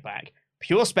we'll bring you back.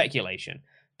 Pure speculation.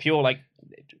 Pure, like,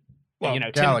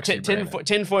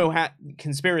 tinfoil hat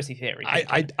conspiracy theory.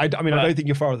 I mean, I don't think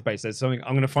you're far off the base. There's something.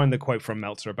 I'm going to find the quote from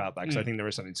Meltzer about that, because I think there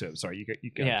is something to it. Sorry,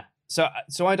 you go. Yeah.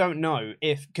 So I don't know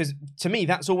because to me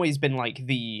that's always been like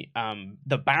the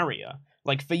barrier.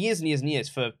 Like for years and years and years,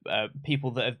 for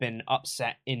people that have been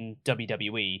upset in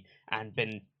WWE and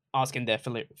been asking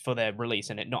for their release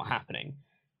and it not happening,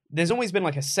 there's always been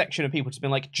like a section of people just been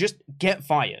like, just get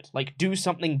fired, like do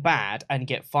something bad and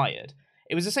get fired.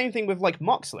 It was the same thing with like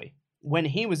Moxley when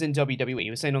he was in WWE.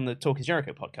 He was saying on the Talk Is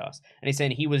Jericho podcast, and he's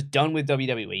saying he was done with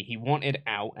WWE. He wanted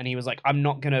out, and he was like, I'm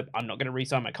not gonna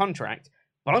re-sign my contract,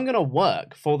 but I'm going to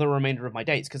work for the remainder of my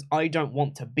dates because I don't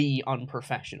want to be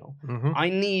unprofessional. Mm-hmm. I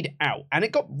need out. And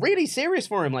it got really serious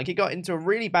for him. Like, he got into a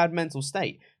really bad mental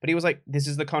state. But he was like, this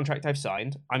is the contract I've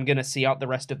signed. I'm going to see out the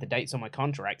rest of the dates on my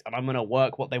contract, and I'm going to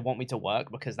work what they want me to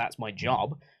work because that's my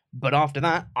job. But after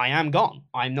that, I am gone.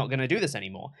 I'm not going to do this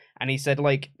anymore. And he said,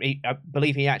 like, I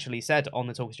believe he actually said on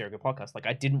the Talk Is Jericho podcast, like,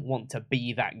 I didn't want to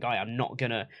be that guy. I'm not going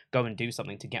to go and do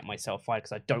something to get myself fired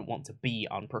because I don't want to be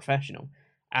unprofessional.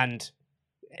 And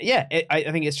yeah,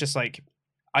 I think it's just like,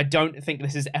 I don't think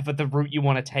this is ever the route you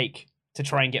want to take to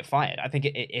try and get fired. I think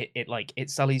it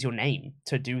sullies your name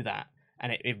to do that,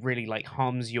 and it really like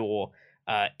harms your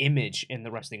image in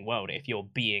the wrestling world if you're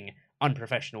being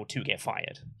unprofessional to get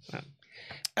fired.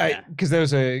 Because there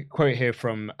was a quote here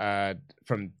from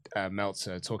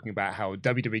Meltzer talking about how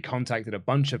WWE contacted a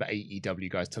bunch of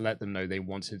AEW guys to let them know they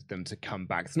wanted them to come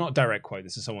back. It's not a direct quote.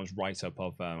 This is someone's write-up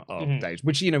of Dave's,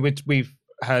 which we've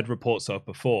heard reports of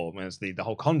before. There's the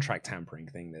whole contract tampering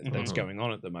thing that's going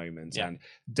on at the moment, and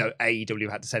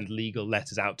AEW had to send legal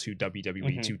letters out to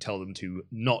WWE to tell them to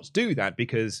not do that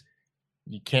because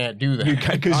you can't do that. You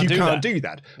can't do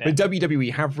that. Yeah. But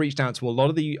WWE have reached out to a lot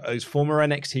of those former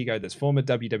NXT guys, those former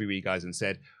WWE guys, and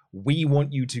said, we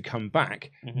want you to come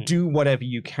back. Do whatever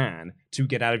you can to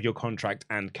get out of your contract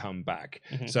and come back.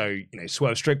 So,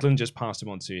 Swerve Strickland just passed him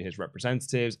on to his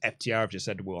representatives. FTR have just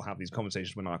said, we'll have these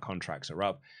conversations when our contracts are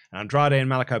up. And Andrade and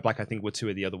Malachi Black, I think, were two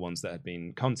of the other ones that had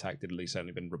been contacted, at least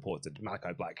certainly been reported.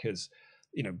 Malachi Black has,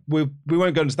 we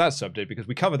won't go into that subject because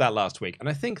we covered that last week. And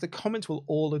I think the comments will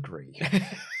all agree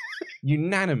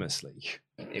unanimously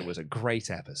it was a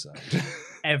great episode.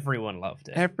 Everyone loved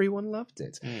it. Everyone loved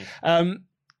it.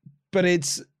 But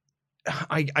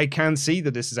I can see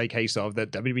that this is a case of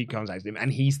that WWE contacted him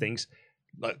and he thinks,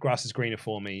 like, grass is greener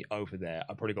for me over there.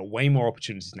 I've probably got way more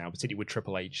opportunities now, particularly with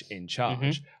Triple H in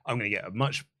charge. I'm going to get a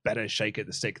much better shake at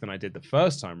the stick than I did the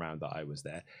first time round that I was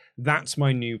there. That's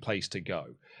my new place to go.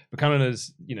 But kind of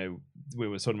as, we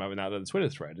were talking about with that on the Twitter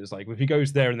thread, is like, if he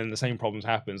goes there and then the same problems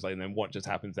happens, like, and then what just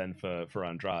happens then for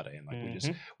Andrade? And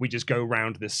like, we just go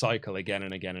round this cycle again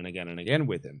and again and again and again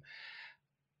with him.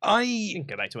 You can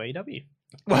go back to AEW.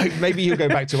 Well, maybe he'll go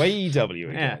back to AEW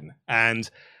again. And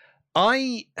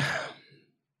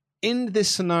in this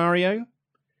scenario,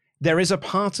 there is a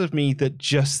part of me that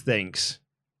just thinks,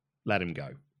 let him go.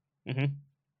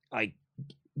 I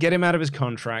get him out of his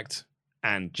contract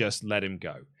and just let him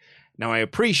go. Now, I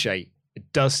appreciate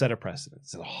it does set a precedent.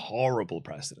 It's a horrible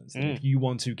precedent. If you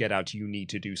want to get out, you need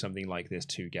to do something like this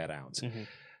to get out.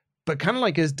 But kind of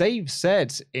like as Dave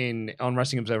said on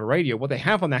Wrestling Observer Radio, what they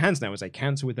have on their hands now is a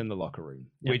cancer within the locker room,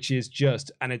 which is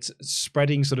and it's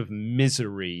spreading sort of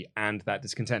misery and that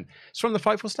discontent. It's from the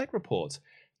Fightful Select report.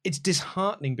 It's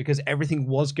disheartening because everything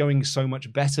was going so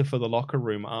much better for the locker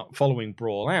room following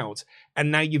Brawl Out,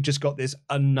 and now you've just got this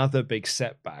another big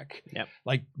setback.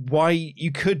 Like, why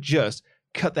you could just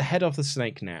cut the head off the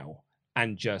snake now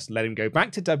and just let him go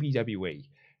back to WWE.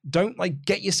 Don't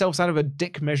get yourselves out of a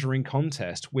dick measuring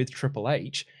contest with Triple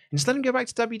H and just let him go back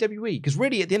to WWE. Because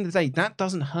really, at the end of the day, that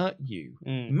doesn't hurt you.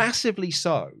 Massively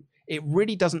so. It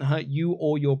really doesn't hurt you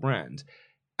or your brand.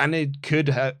 And it could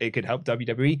help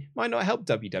WWE, might not help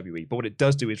WWE. But what it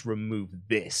does do is remove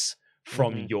this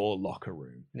from your locker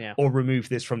room. Or remove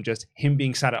this from just him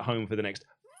being sat at home for the next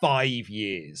 5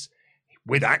 years.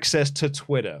 with access to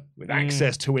Twitter, with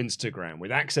access to Instagram,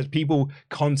 with access people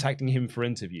contacting him for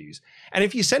interviews. And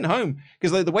if you send home,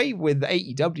 because like the way with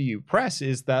AEW press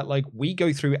is that like we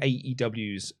go through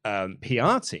AEW's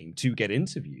PR team to get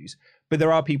interviews, but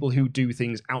there are people who do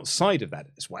things outside of that.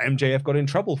 It's what MJF got in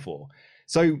trouble for.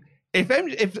 So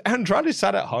if Andrade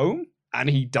sat at home and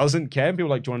he doesn't care, and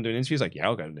people are like, do you want to do an interview? He's like, yeah,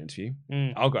 I'll go to an interview.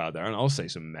 I'll go out there and I'll say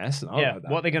some mess. And I'll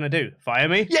what are they going to do? Fire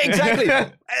me? Yeah, exactly.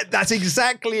 That's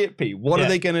exactly it, Pete. What are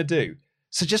they going to do?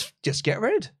 So just get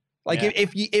rid. Like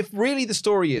if really the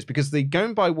story is, because they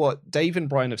going by what Dave and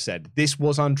Brian have said, this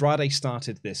was Andrade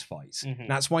started this fight.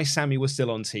 That's why Sammy was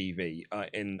still on TV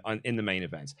in the main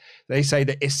event. They say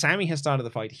that if Sammy had started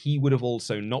the fight, he would have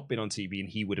also not been on TV and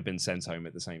he would have been sent home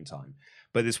at the same time.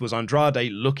 But this was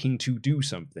Andrade looking to do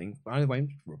something. By the way,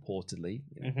 reportedly,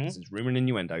 this is rumor and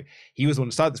innuendo. He was the one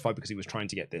to start this fight because he was trying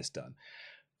to get this done.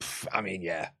 I mean,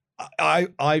 yeah.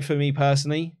 I for me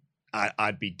personally,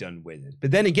 I'd be done with it.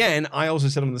 But then again, I also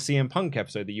said on the CM Punk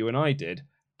episode that you and I did,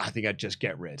 I think I'd just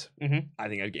get rid. I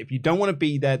think if you don't want to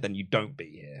be there, then you don't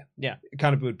be here. Yeah. It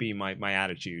kind of would be my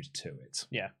attitude to it.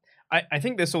 Yeah. I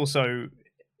think this also,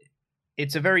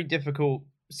 it's a very difficult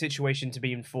situation to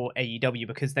be in for AEW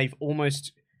because they've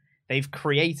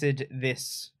created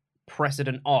this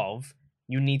precedent of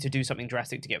you need to do something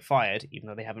drastic to get fired, even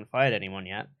though they haven't fired anyone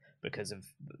yet because of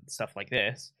stuff like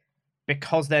this,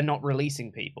 because they're not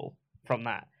releasing people from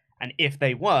that. And if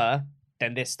they were,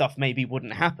 then this stuff maybe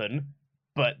wouldn't happen,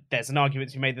 but there's an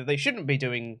argument to be made that they shouldn't be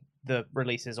doing the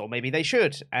releases, or maybe they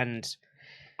should, and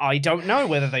I don't know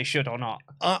whether they should or not.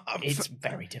 It's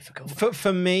very difficult.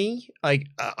 For me, like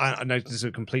I know this is a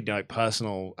completely like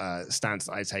personal stance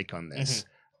I take on this.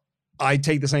 I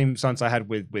take the same stance I had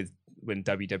with when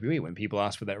WWE, when people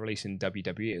ask for that release in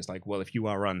WWE, it's like, well, if you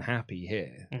are unhappy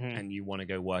here and you want to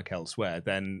go work elsewhere,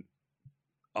 then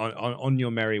on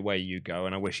your merry way you go,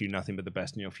 and I wish you nothing but the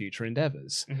best in your future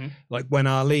endeavors. Like when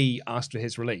Ali asked for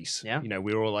his release,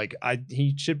 we were all like,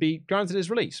 he should be granted his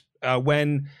release.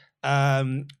 When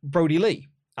Brody Lee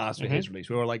asked for his release,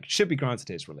 we were like, should be granted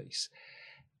his release.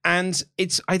 And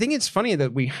I think it's funny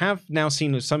that we have now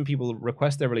seen some people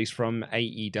request their release from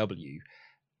AEW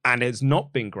and it's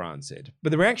not been granted, but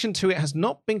the reaction to it has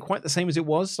not been quite the same as it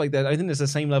was. Like I think there's the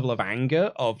same level of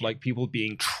anger of like people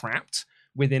being trapped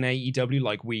within AEW,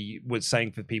 like we were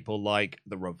saying for people like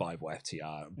the Revival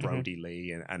FTR, Brody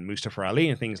Lee and Mustafa Ali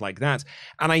and things like that.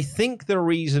 And I think the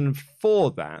reason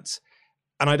for that,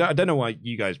 and I don't know why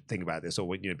you guys think about this or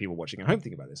what people watching at home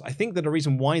think about this. I think that the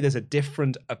reason why there's a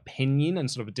different opinion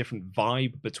and sort of a different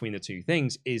vibe between the two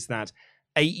things is that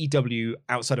AEW,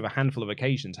 outside of a handful of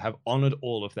occasions, have honored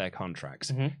all of their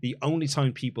contracts. The only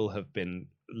time people have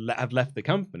left the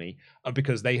company are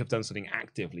because they have done something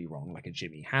actively wrong, like a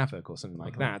Jimmy Havoc or something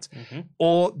like that,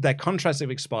 or their contracts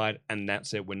have expired and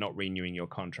that's it, we're not renewing your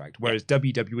contract. Whereas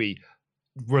WWE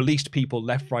released people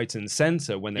left, right, and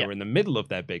center when they were in the middle of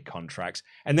their big contracts,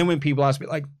 and then when people ask me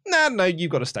like, no,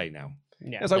 you've got to stay now.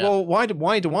 It's like, well,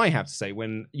 why do I have to say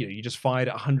when you just fired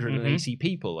 180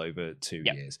 people over 2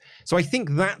 years? So I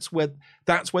think that's where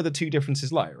the two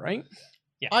differences lie, right?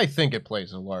 Yeah, I think it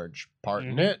plays a large part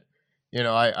in it.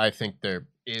 I think there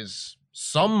is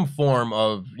some form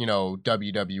of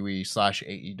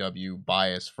WWE/AEW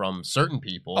bias from certain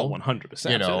people.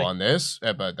 100%. On this,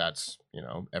 but that's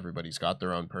everybody's got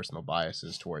their own personal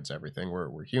biases towards everything.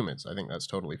 We're humans. I think that's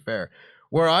totally fair.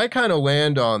 Where I kind of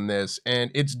land on this,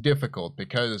 and it's difficult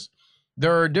because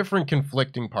there are different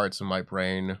conflicting parts of my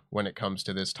brain when it comes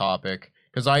to this topic,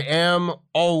 because I am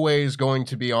always going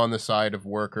to be on the side of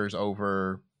workers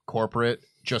over corporate,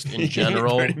 just in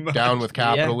general, down with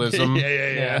capitalism.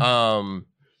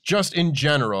 Just in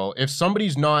general, if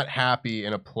somebody's not happy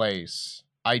in a place,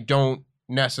 I don't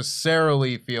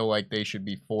necessarily feel like they should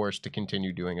be forced to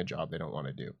continue doing a job they don't want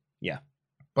to do. Yeah.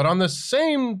 But on the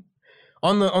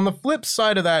flip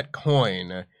side of that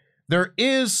coin, there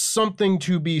is something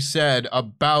to be said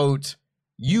about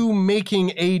you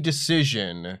making a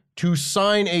decision to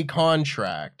sign a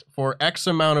contract for X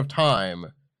amount of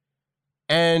time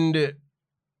and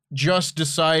just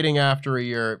deciding after a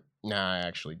year, nah, I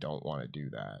actually don't want to do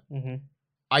that.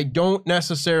 I don't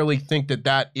necessarily think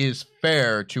that is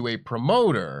fair to a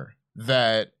promoter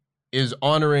that is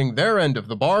honoring their end of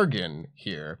the bargain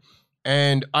here.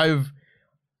 And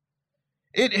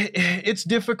it's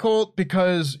difficult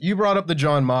because you brought up the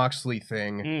Jon Moxley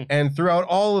thing, and throughout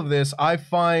all of this, I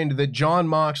find that Jon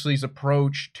Moxley's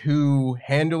approach to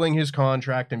handling his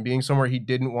contract and being somewhere he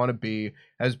didn't want to be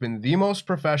has been the most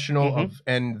professional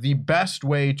and the best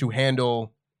way to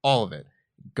handle all of it.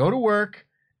 Go to work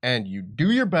and you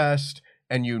do your best,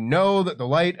 and you know that the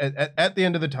light at the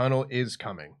end of the tunnel is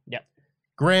coming. Yep.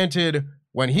 Granted,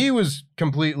 when he was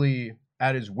completely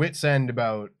at his wit's end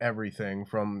about everything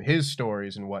from his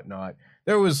stories and whatnot,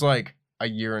 there was like a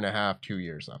year and a half, 2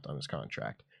 years left on his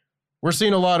contract. We're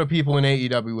seeing a lot of people in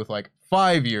AEW with like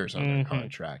 5 years on their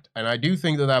contract. And I do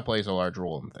think that that plays a large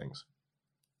role in things.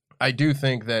 I do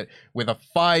think that with a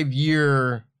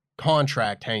 5-year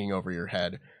contract hanging over your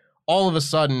head, all of a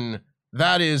sudden,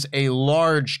 that is a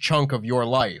large chunk of your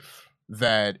life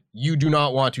that you do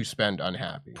not want to spend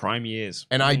unhappy. Prime years.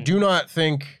 And I do not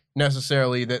think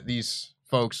necessarily that these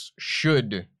folks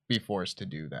should be forced to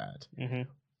do that.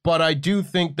 But I do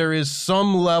think there is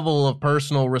some level of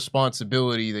personal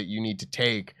responsibility that you need to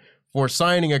take for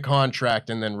signing a contract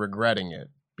and then regretting it.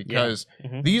 Because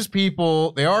these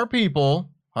people, they are people,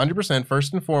 100%,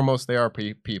 first and foremost, they are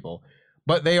people.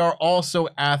 But they are also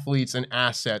athletes and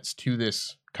assets to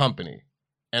this company.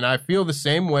 And I feel the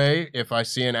same way if I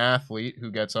see an athlete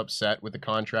who gets upset with the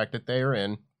contract that they are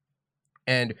in.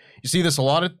 And you see this a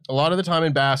lot of the time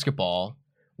in basketball,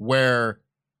 where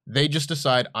they just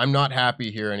decide, I'm not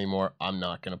happy here anymore, I'm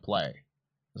not going to play.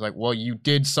 It's like, well, you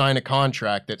did sign a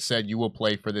contract that said you will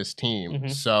play for this team.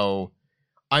 So,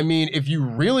 I mean, if you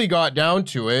really got down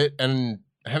to it, and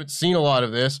I haven't seen a lot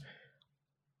of this,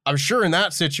 I'm sure in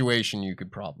that situation you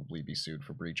could probably be sued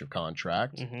for breach of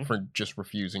contract for just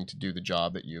refusing to do the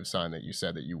job that you have signed that you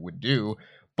said that you would do.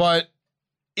 But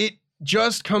it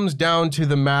just comes down to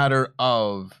the matter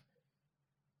of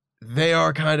they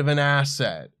are kind of an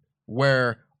asset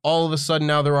where all of a sudden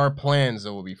now there are plans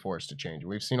that will be forced to change.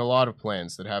 We've seen a lot of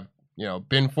plans that have,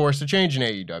 been forced to change in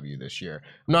AEW this year.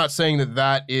 I'm not saying that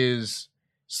that is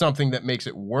something that makes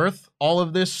it worth all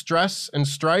of this stress and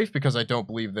strife, because I don't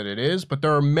believe that it is, but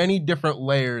there are many different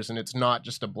layers and it's not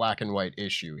just a black and white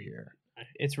issue here.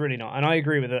 It's really not. And I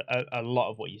agree with a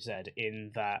lot of what you said,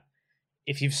 in that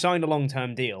if you've signed a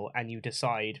long-term deal and you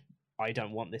decide, I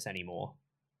don't want this anymore,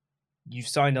 you've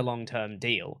signed a long-term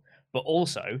deal. But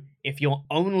also, if you're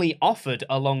only offered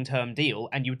a long-term deal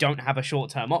and you don't have a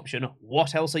short-term option,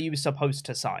 what else are you supposed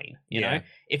to sign? You know,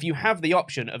 if you have the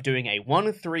option of doing a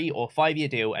 1, 3, or 5-year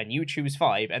deal and you choose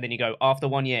 5, and then you go, after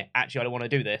 1 year, actually, I don't want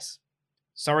to do this.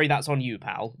 Sorry, that's on you,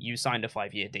 pal. You signed a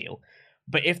 5-year deal.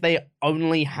 But if they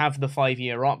only have the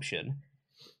 5-year option,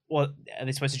 well, are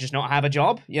they supposed to just not have a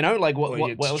job? What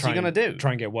else are you going to do?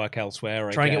 Try and get work elsewhere.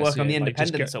 Try and get work on the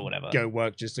independents or whatever. Go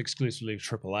work just exclusively with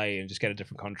AAA and just get a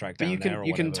different contract but down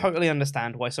you can totally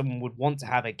understand why someone would want to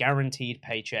have a guaranteed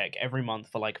paycheck every month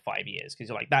for like 5 years, because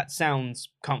you're like, that sounds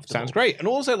comfortable. Sounds great. And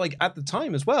also, like, at the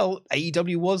time as well,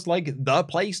 AEW was like the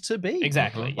place to be.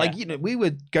 Exactly. Like, we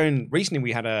were going recently,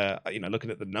 we had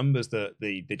looking at the numbers that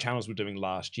the channels were doing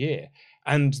last year.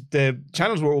 And the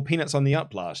channels were all peanuts on the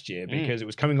up last year because it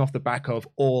was coming off the back of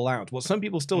All Out. What some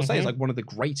people still say is like one of the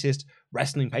greatest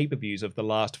wrestling pay-per-views of the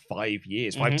last 5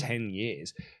 years, 10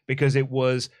 years, because it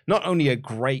was not only a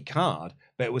great card,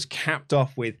 but it was capped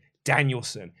off with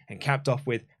Danielson and capped off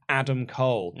with Adam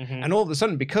Cole. And all of a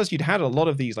sudden, because you'd had a lot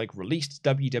of these like released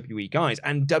WWE guys,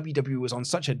 and WWE was on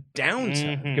such a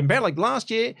downturn, compared like last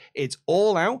year, it's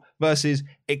All Out versus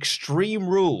Extreme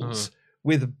Rules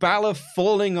with Balor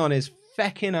falling on his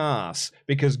feckin' ass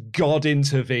because God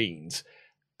intervened.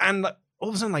 And all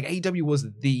of a sudden, like, AEW was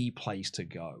the place to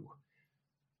go.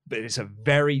 But it's a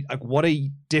very, like, what a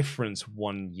difference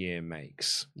 1 year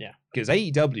makes. Yeah. Because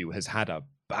AEW has had a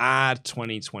bad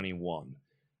 2021.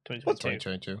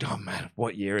 2022. Oh, man,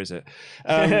 what year is it?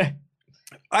 I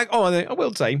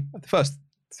will say, the first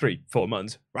 3-4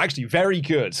 months were actually very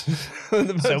good.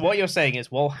 So what you're saying is,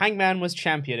 while Hangman was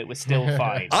champion, it was still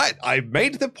fine. I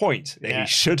made the point that he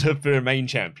should have remained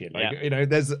champion. Like,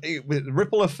 there's with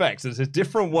ripple effects. There's a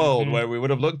different world where we would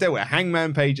have looked at where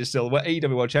Hangman Page is still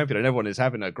AEW World Champion, and everyone is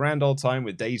having a grand old time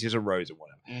with daisies and roses and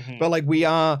whatever. But like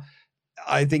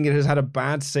I think it has had a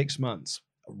bad 6 months.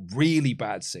 Really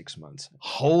bad 6 months.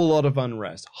 Whole lot of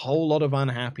unrest. Whole lot of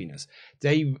unhappiness.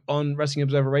 Dave on Wrestling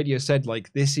Observer Radio said,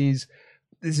 like, this is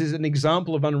an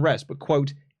example of unrest, but,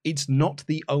 quote, it's not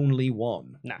the only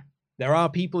one. No. There are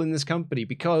people in this company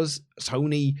because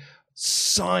Tony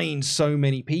signed so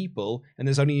many people and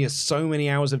there's only so many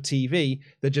hours of TV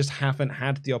that just haven't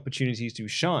had the opportunities to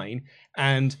shine.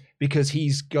 And because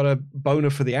he's got a boner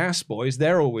for the ass boys,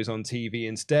 they're always on TV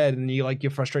instead. And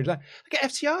you're frustrated with that. Look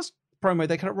at FTR's promo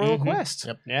they cut at Royal Quest.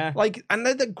 Yep. Yeah. Like, and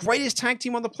they're the greatest tag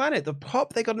team on the planet. The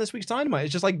pop they got in this week's Dynamite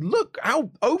is just like, look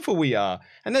how over we are.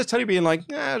 And there's Tony being like,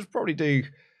 I'll probably do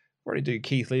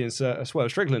Keith Lee and Swerve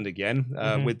Strickland again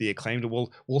with the Acclaimed.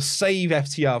 We'll save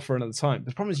FTR for another time.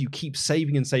 The problem is you keep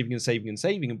saving and saving and saving and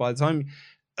saving. And by the time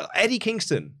Eddie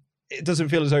Kingston it doesn't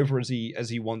feel as over as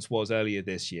he once was earlier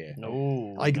this year.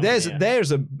 No, like there's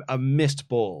a missed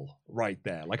ball right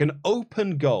there, like an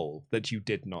open goal that you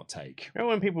did not take.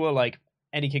 Remember when people were like,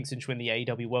 Eddie Kingston should win the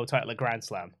AEW World Title at Grand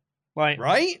Slam? Like,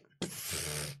 right?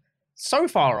 So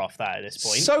far off that at this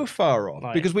point. So far off,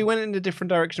 like, because we went in a different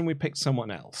direction. We picked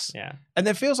someone else. Yeah. And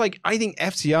it feels like, I think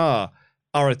FTR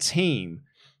are a team.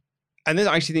 And then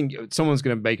I actually think someone's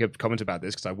going to make a comment about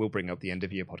this, because I will bring up the end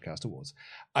of year podcast awards.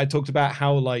 I talked about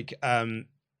how like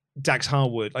Dax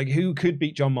Harwood, like who could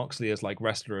beat Jon Moxley as like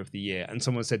wrestler of the year, and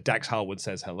someone said Dax Harwood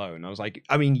says hello, and I was like,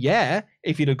 I mean, yeah,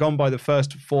 if you'd have gone by the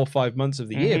first 4 or 5 months of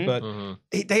the year, but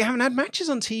they haven't had matches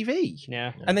on TV,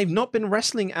 and they've not been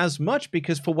wrestling as much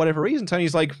because for whatever reason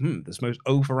Tony's like, this most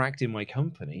overact in my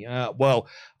company. Well,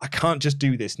 I can't just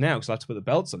do this now because I have to put the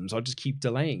belts on, so I'll just keep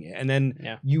delaying it, and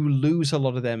then you lose a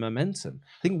lot of their momentum.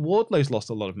 I think Wardlow's lost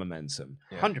a lot of momentum.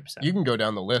 100%. You can go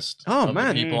down the list. Oh of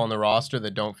man, the people on the roster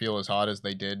that don't feel as hot as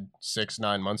they did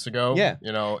 6-9 months ago. Yeah,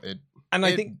 you know it. And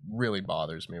I think really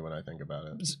bothers me when I think about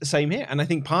it. Same here. And I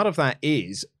think part of that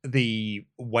is the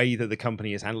way that the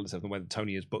company has handled itself and the way that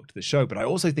Tony has booked the show. But I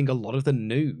also think a lot of the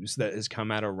news that has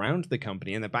come out around the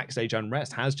company and the backstage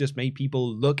unrest has just made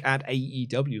people look at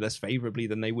AEW less favorably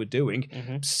than they were doing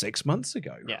 6 months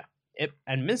ago. Yeah.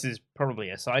 And this is probably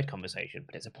a side conversation,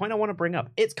 but it's a point I want to bring up.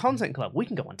 It's Content Club. We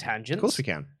can go on tangents. Of course we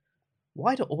can.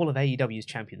 Why do all of AEW's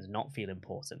champions not feel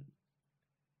important?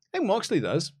 I think Moxley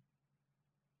does.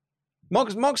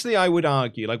 Moxley, I would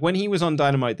argue, like when he was on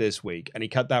Dynamite this week and he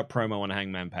cut that promo on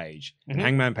Hangman Page, and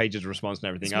Hangman Page's response and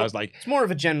everything, I was like, it's more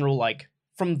of a general like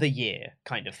from the year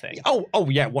kind of thing. Oh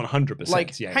yeah, 100%.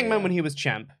 Like Hangman when he he was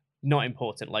champ, not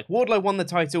important. Like Wardlow won the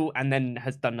title and then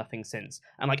has done nothing since.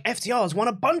 And like FTR's won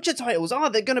a bunch of titles.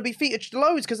 They're going to be featured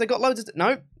loads because they got loads of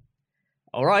no.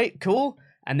 All right, cool.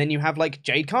 And then you have like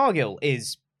Jade Cargill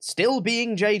is still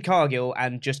being Jade Cargill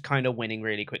and just kind of winning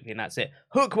really quickly, and that's it.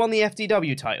 Hook won the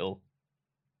FTW title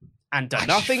and done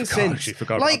nothing since.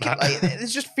 Like it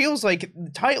just feels like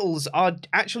titles are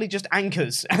actually just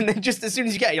anchors, and then just as soon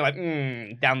as you get it, you're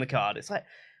like, down the card. It's like,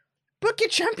 book your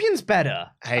champions better.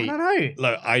 Hey, I don't know.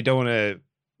 Look, I don't want to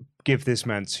give this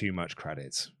man too much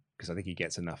credit because I think he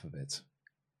gets enough of it.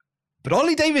 But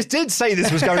Ollie Davis did say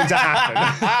this was going to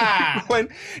happen.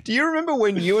 Do you remember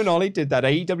when you and Ollie did that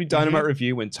AEW Dynamite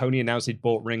review when Tony announced he'd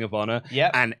bought Ring of Honor?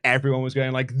 Yep. And everyone was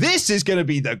going like, this is going to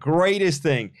be the greatest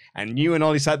thing. And you and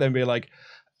Ollie sat there and be like,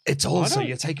 it's also,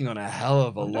 you're taking on a hell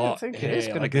of a lot. I think it is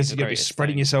like this is going to be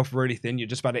spreading yourself really thin. You're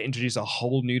just about to introduce a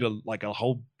whole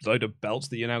load of belts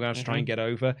that you're now going to have to try and get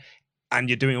over. And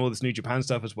you're doing all this New Japan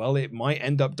stuff as well. It might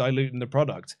end up diluting the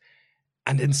product.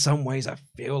 And in some ways, I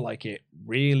feel like it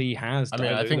really has. I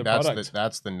mean, I think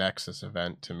that's the Nexus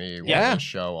event to me. Where the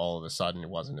show all of a sudden it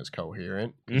wasn't as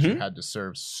coherent because you had to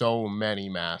serve so many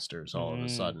masters all of a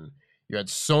sudden. You had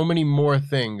so many more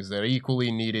things that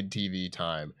equally needed TV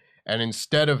time, and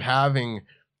instead of having,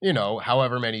 you know,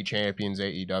 however many champions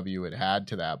AEW had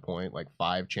to that point, like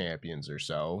 5 champions or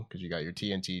so, because you got your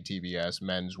TNT, TBS,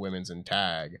 men's, women's, and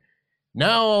tag.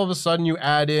 Now all of a sudden you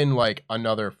add in like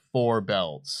another 4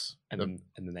 belts. And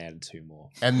then they added 2 more.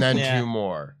 And then 2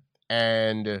 more.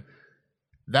 And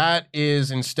that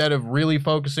is, instead of really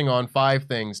focusing on 5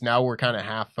 things, now we're kind of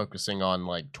half focusing on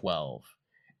like 12.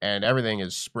 And everything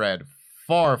is spread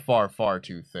far, far, far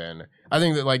too thin. I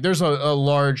think that like there's a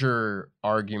larger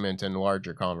argument and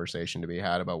larger conversation to be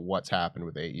had about what's happened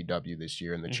with AEW this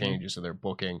year and the changes of their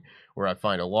booking, where I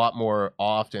find a lot more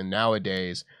often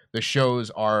nowadays the shows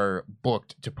are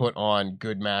booked to put on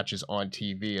good matches on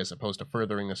TV as opposed to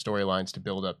furthering the storylines to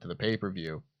build up to the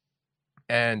pay-per-view.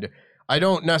 And I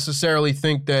don't necessarily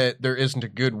think that there isn't a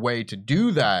good way to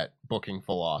do that booking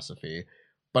philosophy,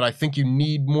 but I think you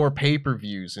need more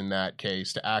pay-per-views in that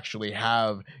case to actually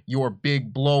have your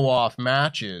big blow-off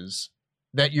matches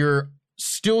that you're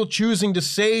still choosing to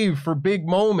save for big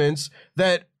moments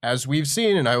that, as we've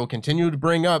seen, and I will continue to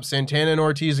bring up Santana and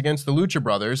Ortiz against the Lucha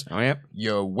Brothers,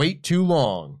 you wait too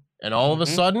long, and all of a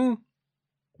sudden,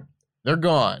 they're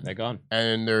gone. They're gone.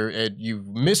 And you've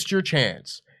missed your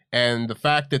chance. And the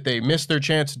fact that they missed their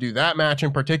chance to do that match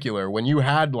in particular, when you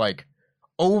had like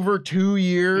over 2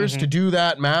 years to do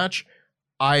that match,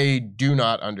 I do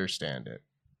not understand it.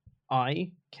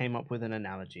 I came up with an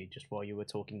analogy just while you were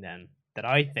talking then that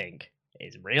I think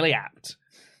is really apt.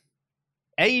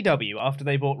 AEW, after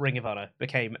they bought Ring of Honor,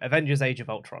 became Avengers Age of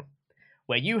Ultron,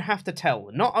 where you have to tell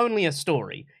not only a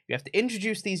story, you have to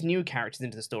introduce these new characters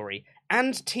into the story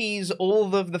and tease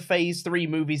all of the Phase 3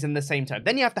 movies in the same time.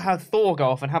 Then you have to have Thor go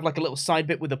off and have like a little side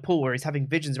bit with a pool where he's having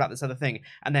visions about this other thing.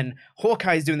 And then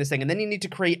Hawkeye's doing this thing. And then you need to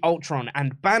create Ultron,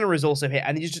 and Banner is also here.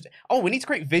 And you just, we need to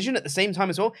create Vision at the same time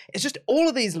as well. It's just all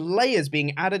of these layers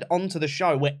being added onto the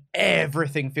show where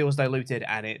everything feels diluted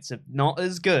and it's not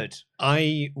as good.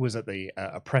 I was at the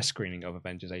a press screening of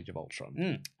Avengers Age of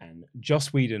Ultron, and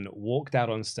Joss Whedon walked out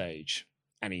on stage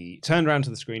and he turned around to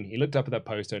the screen, he looked up at that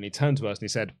poster and he turned to us and he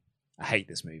said, I hate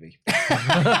this movie.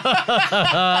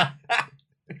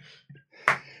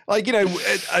 Like, you know,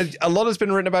 a lot has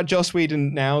been written about Joss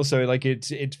Whedon now, so like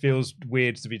it feels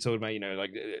weird to be talking about, you know,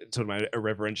 like talking about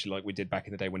irreverentially like we did back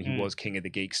in the day when he was King of the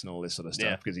Geeks and all this sort of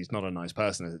stuff, because he's not a nice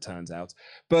person, as it turns out.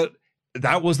 But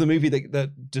that was the movie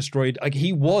that destroyed, like,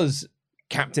 he was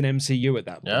Captain MCU at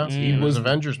that point. Yeah, he was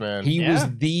Avengers, man. He was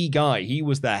the guy. He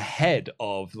was the head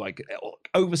of, like,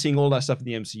 overseeing all that stuff in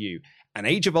the MCU. And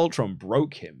Age of Ultron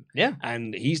broke him. Yeah.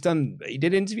 And he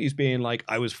did interviews being like,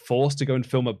 I was forced to go and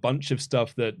film a bunch of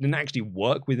stuff that didn't actually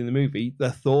work within the movie.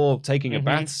 The Thor taking a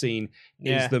bath scene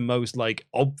is the most, like,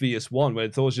 obvious one, where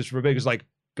Thor's just for big, it's like,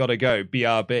 gotta go,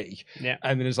 BRB. Yeah.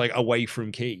 And then it's like away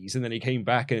from keys. And then he came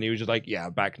back and he was just like, yeah,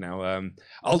 I'm back now.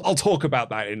 I'll talk about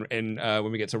that in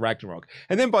when we get to Ragnarok.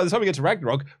 And then by the time we get to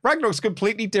Ragnarok's a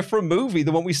completely different movie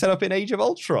than what we set up in Age of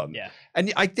Ultron. Yeah.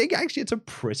 And I think actually it's a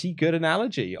pretty good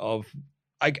analogy of,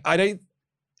 I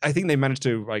think they managed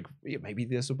to, like, maybe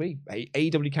this will be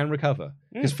AEW can recover,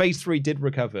 because Phase 3 did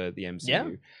recover the MCU. Yeah.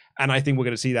 And I think we're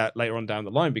going to see that later on down the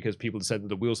line, because people have said that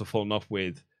the wheels have fallen off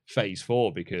with Phase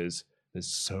 4 because there's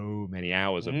so many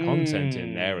hours of content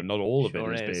in there, and not all of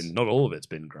it's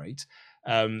been great.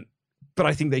 But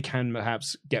I think they can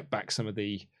perhaps get back some of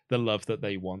the love that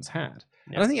they once had.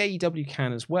 Yeah. And I think AEW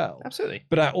can as well. Absolutely.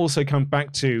 But I also come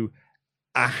back to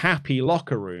a happy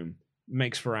locker room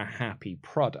makes for a happy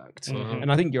product. Mm-hmm. And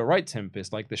I think you're right,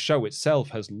 Tempest. Like, the show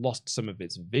itself has lost some of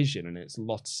its vision and it's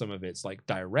lost some of its, like,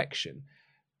 direction.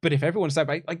 But if everyone's that,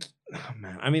 like, oh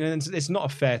man, I mean, it's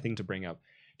not a fair thing to bring up.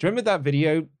 Do you remember that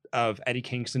video of Eddie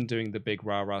Kingston doing the big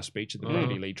rah-rah speech at the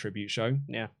Brody Lee tribute show?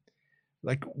 Yeah.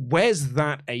 Like, where's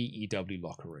that AEW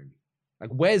locker room?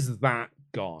 Like, where's that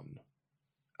gone?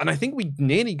 And I think we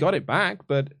nearly got it back,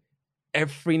 but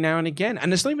every now and again,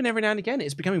 and it's not even every now and again,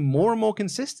 it's becoming more and more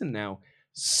consistent now,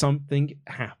 something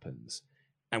happens.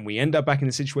 And we end up back in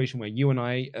the situation where you and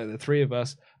I, the three of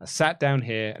us, are sat down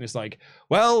here, and it's like,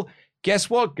 well, guess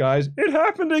what, guys? It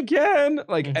happened again.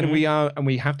 Like, and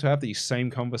we have to have these same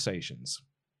conversations.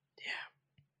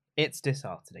 Yeah. It's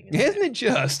disheartening, isn't it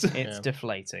just? It's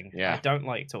deflating. Yeah. I don't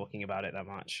like talking about it that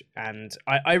much. And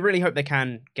I really hope they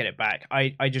can get it back.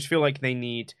 I just feel like they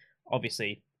need,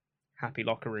 obviously, happy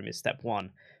locker room is step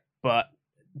one, but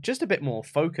just a bit more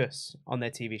focus on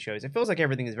their TV shows. It feels like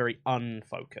everything is very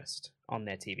unfocused on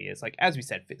their TV. It's like, as we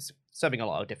said, it's serving a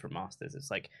lot of different masters.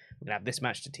 It's like, we're going to have this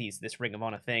match to tease this Ring of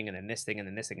Honor thing, and then this thing, and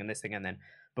then this thing, and this thing, and then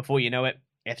before you know it,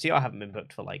 FTR haven't been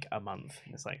booked for like a month.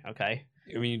 It's like, okay.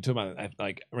 I mean, you talk about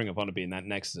like Ring of Honor being that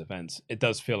Nexus event. It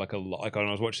does feel like a lot. Like when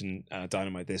I was watching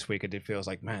Dynamite this week, it did feel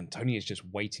like, man, Tony is just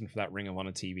waiting for that Ring of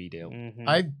Honor TV deal. Mm-hmm.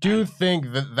 I do think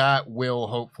that will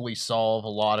hopefully solve a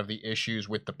lot of the issues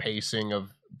with the pacing of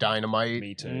Dynamite.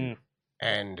 Me too.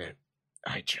 And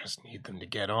I just need them to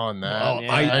get on that. Well,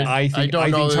 yeah. I think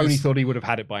Tony thought he would have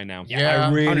had it by now. Yeah,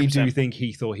 I really 100%. Do think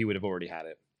he thought he would have already had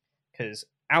it. Because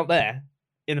out there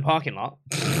in the parking lot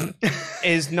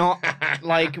is not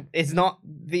like, it's not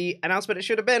the announcement it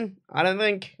should have been. I don't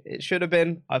think it should have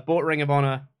been. I've bought Ring of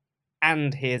Honor,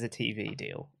 and here's a TV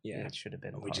deal. Yeah, it should have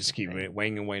been. We just keep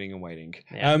waiting and waiting and waiting.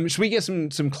 Yeah. Should we get some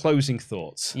closing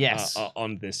thoughts? Yes.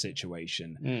 On this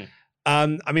situation.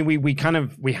 I mean,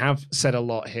 we have said a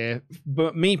lot here,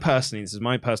 but me personally, this is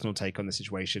my personal take on the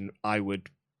situation. I would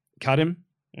cut him.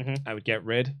 Mm-hmm. I would get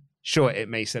rid. Sure, it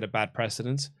may set a bad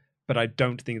precedent, but I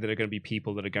don't think there are going to be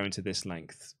people that are going to this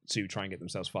length to try and get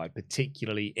themselves fired,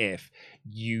 particularly if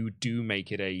you do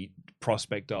make it a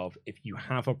prospect of, if you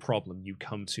have a problem, you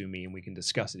come to me and we can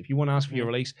discuss it. If you want to ask for your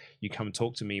release, you come and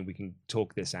talk to me and we can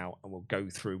talk this out and we'll go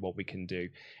through what we can do.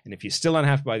 And if you're still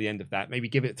unhappy by the end of that, maybe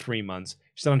give it 3 months. If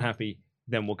you're still unhappy,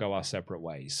 then we'll go our separate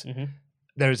ways. Mm-hmm.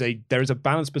 There is a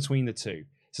balance between the two.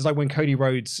 It's like when Cody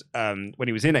Rhodes, when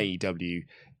he was in AEW,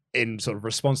 in sort of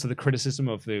response to the criticism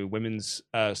of the women's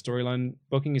storyline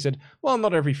booking, he said, well,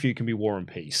 not every feud can be War and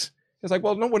Peace. It's like,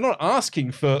 well, no, we're not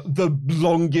asking for the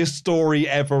longest story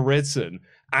ever written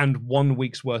and 1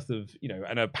 week's worth of,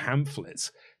 and a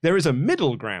pamphlet. There is a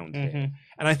middle ground here.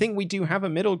 And I think we do have a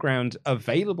middle ground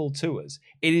available to us.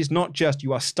 It is not just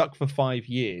you are stuck for 5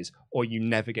 years or you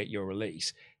never get your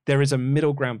release. There is a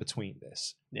middle ground between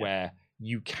this where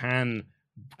you can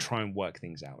try and work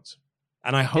things out.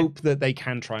 And I hope that they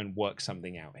can try and work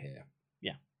something out here.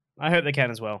 Yeah, I hope they can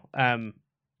as well.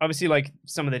 Obviously, like,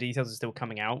 some of the details are still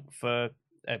coming out for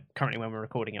currently when we're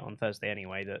recording it on Thursday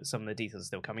anyway, that some of the details are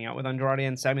still coming out with Andrade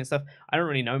and Sammy and stuff. I don't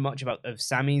really know much of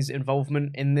Sammy's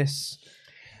involvement in this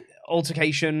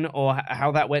altercation or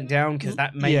how that went down, because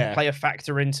that may play a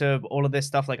factor into all of this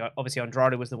stuff. Like, obviously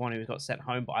Andrade was the one who got sent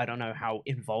home, but I don't know how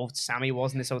involved Sammy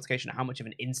was in this altercation, or how much of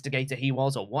an instigator he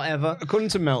was or whatever. According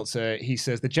to Meltzer, he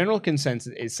says the general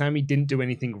consensus is Sammy didn't do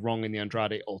anything wrong in the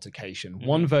Andrade altercation.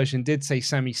 One version did say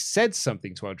Sammy said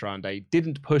something to Andrade,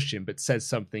 didn't push him, but said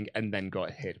something and then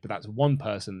got hit. But that's one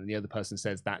person, and the other person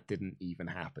says that didn't even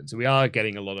happen. So we are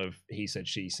getting a lot of he said,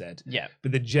 she said. Yeah.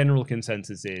 But the general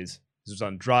consensus is this was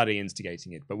Andrade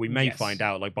instigating it, but we may find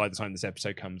out, like, by the time this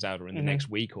episode comes out or in the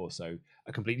next week or so,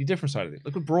 a completely different side of it.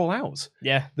 Look at Brawl Out.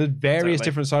 Yeah. The various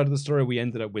different side of the story, we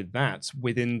ended up with that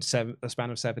within a span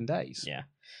of 7 days. Yeah.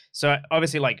 So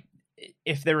obviously, like,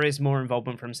 if there is more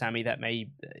involvement from Sammy, that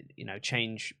may,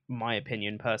 change my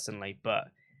opinion personally, but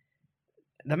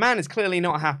the man is clearly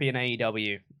not happy in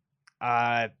AEW.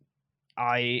 I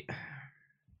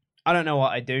don't know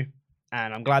what I'd do.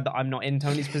 And I'm glad that I'm not in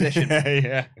Tony's position.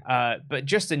 But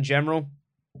just in general,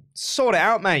 sort it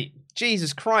out, mate.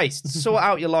 Jesus Christ. Sort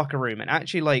out your locker room. And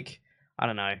actually, like, I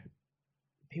don't know.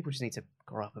 People just need to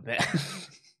grow up a bit.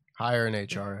 Hire an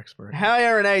HR expert.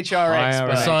 Hire an HR expert.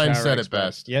 The sign said it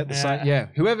best. Yeah, the sign. Yeah.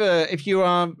 Whoever, if you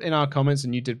are in our comments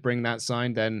and you did bring that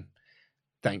sign, then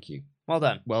thank you. Well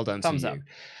done. Well done Thumbs to you. up.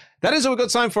 That is all we've got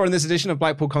time for in this edition of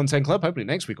Blackpool Content Club. Hopefully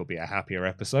next week will be a happier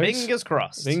episode. Fingers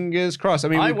crossed. Fingers crossed. I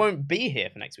mean, I won't be here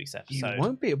for next week's episode. You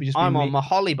won't be. It'll just be I'm me. on my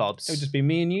hollybobs. It'll just be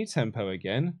me and you, Tempo,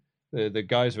 again. The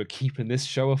guys who are keeping this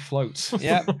show afloat.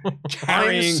 Yeah.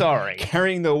 I'm sorry.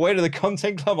 Carrying the weight of the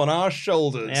Content Club on our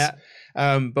shoulders. Yeah.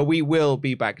 But we will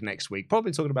be back next week,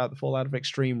 probably talking about the fallout of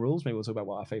Extreme Rules. Maybe we'll talk about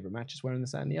what our favourite matches were in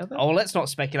this, that, and the other. Oh, let's not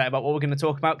speculate about what we're going to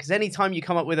talk about, because anytime you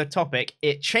come up with a topic,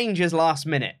 it changes last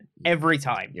minute. Every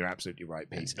time. You're absolutely right,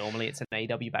 Pete. And normally it's an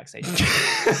AEW backstage.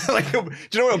 Like, do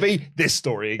you know what it'll be? This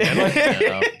story again.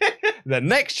 The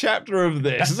next chapter of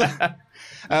this.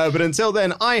 But until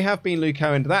then, I have been Luke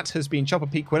Owen. That has been Chopper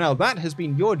Pete Quinnell. That has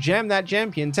been your Jam That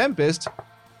Champion Tempest.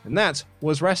 And that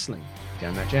was wrestling.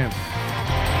 Jam That Jam.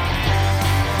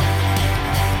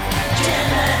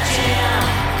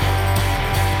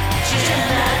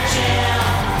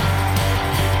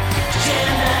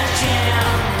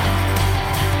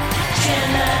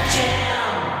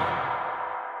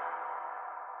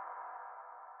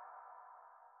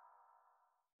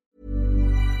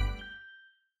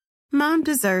 Mom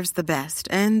deserves the best,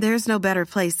 and there's no better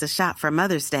place to shop for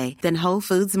Mother's Day than Whole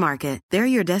Foods Market. They're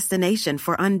your destination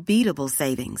for unbeatable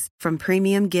savings, from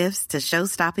premium gifts to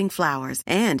show-stopping flowers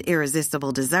and irresistible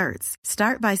desserts.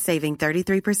 Start by saving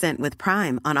 33% with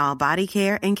Prime on all body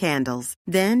care and candles.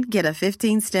 Then get a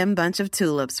 15-stem bunch of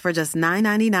tulips for just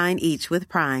 $9.99 each with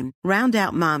Prime. Round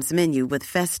out Mom's menu with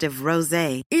festive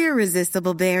rosé,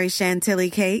 irresistible berry chantilly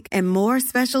cake, and more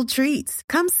special treats.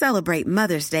 Come celebrate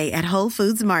Mother's Day at Whole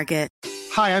Foods Market.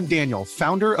 Hi, I'm Daniel,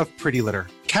 founder of Pretty Litter.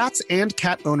 Cats and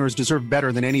cat owners deserve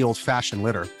better than any old-fashioned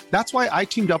litter. That's why I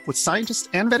teamed up with scientists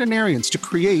and veterinarians to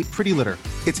create Pretty Litter.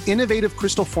 Its innovative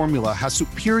crystal formula has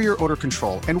superior odor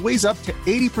control and weighs up to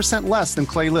 80% less than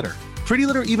clay litter. Pretty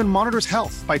Litter even monitors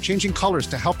health by changing colors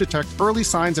to help detect early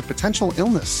signs of potential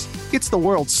illness. It's the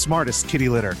world's smartest kitty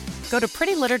litter. Go to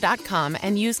prettylitter.com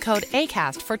and use code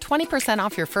ACAST for 20%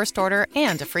 off your first order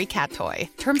and a free cat toy.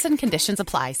 Terms and conditions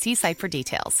apply. See site for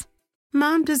details.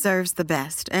 Mom deserves the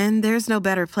best, and there's no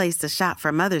better place to shop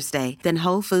for Mother's Day than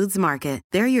Whole Foods Market.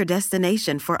 They're your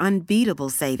destination for unbeatable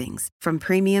savings, from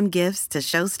premium gifts to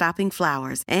show-stopping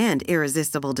flowers and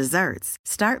irresistible desserts.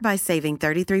 Start by saving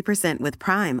 33% with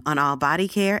Prime on all body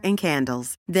care and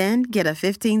candles. Then get a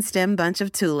 15-stem bunch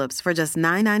of tulips for just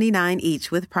 $9.99 each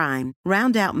with Prime.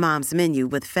 Round out Mom's menu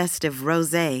with festive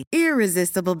rosé,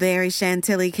 irresistible berry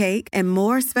chantilly cake, and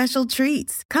more special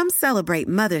treats. Come celebrate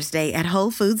Mother's Day at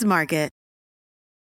Whole Foods Market.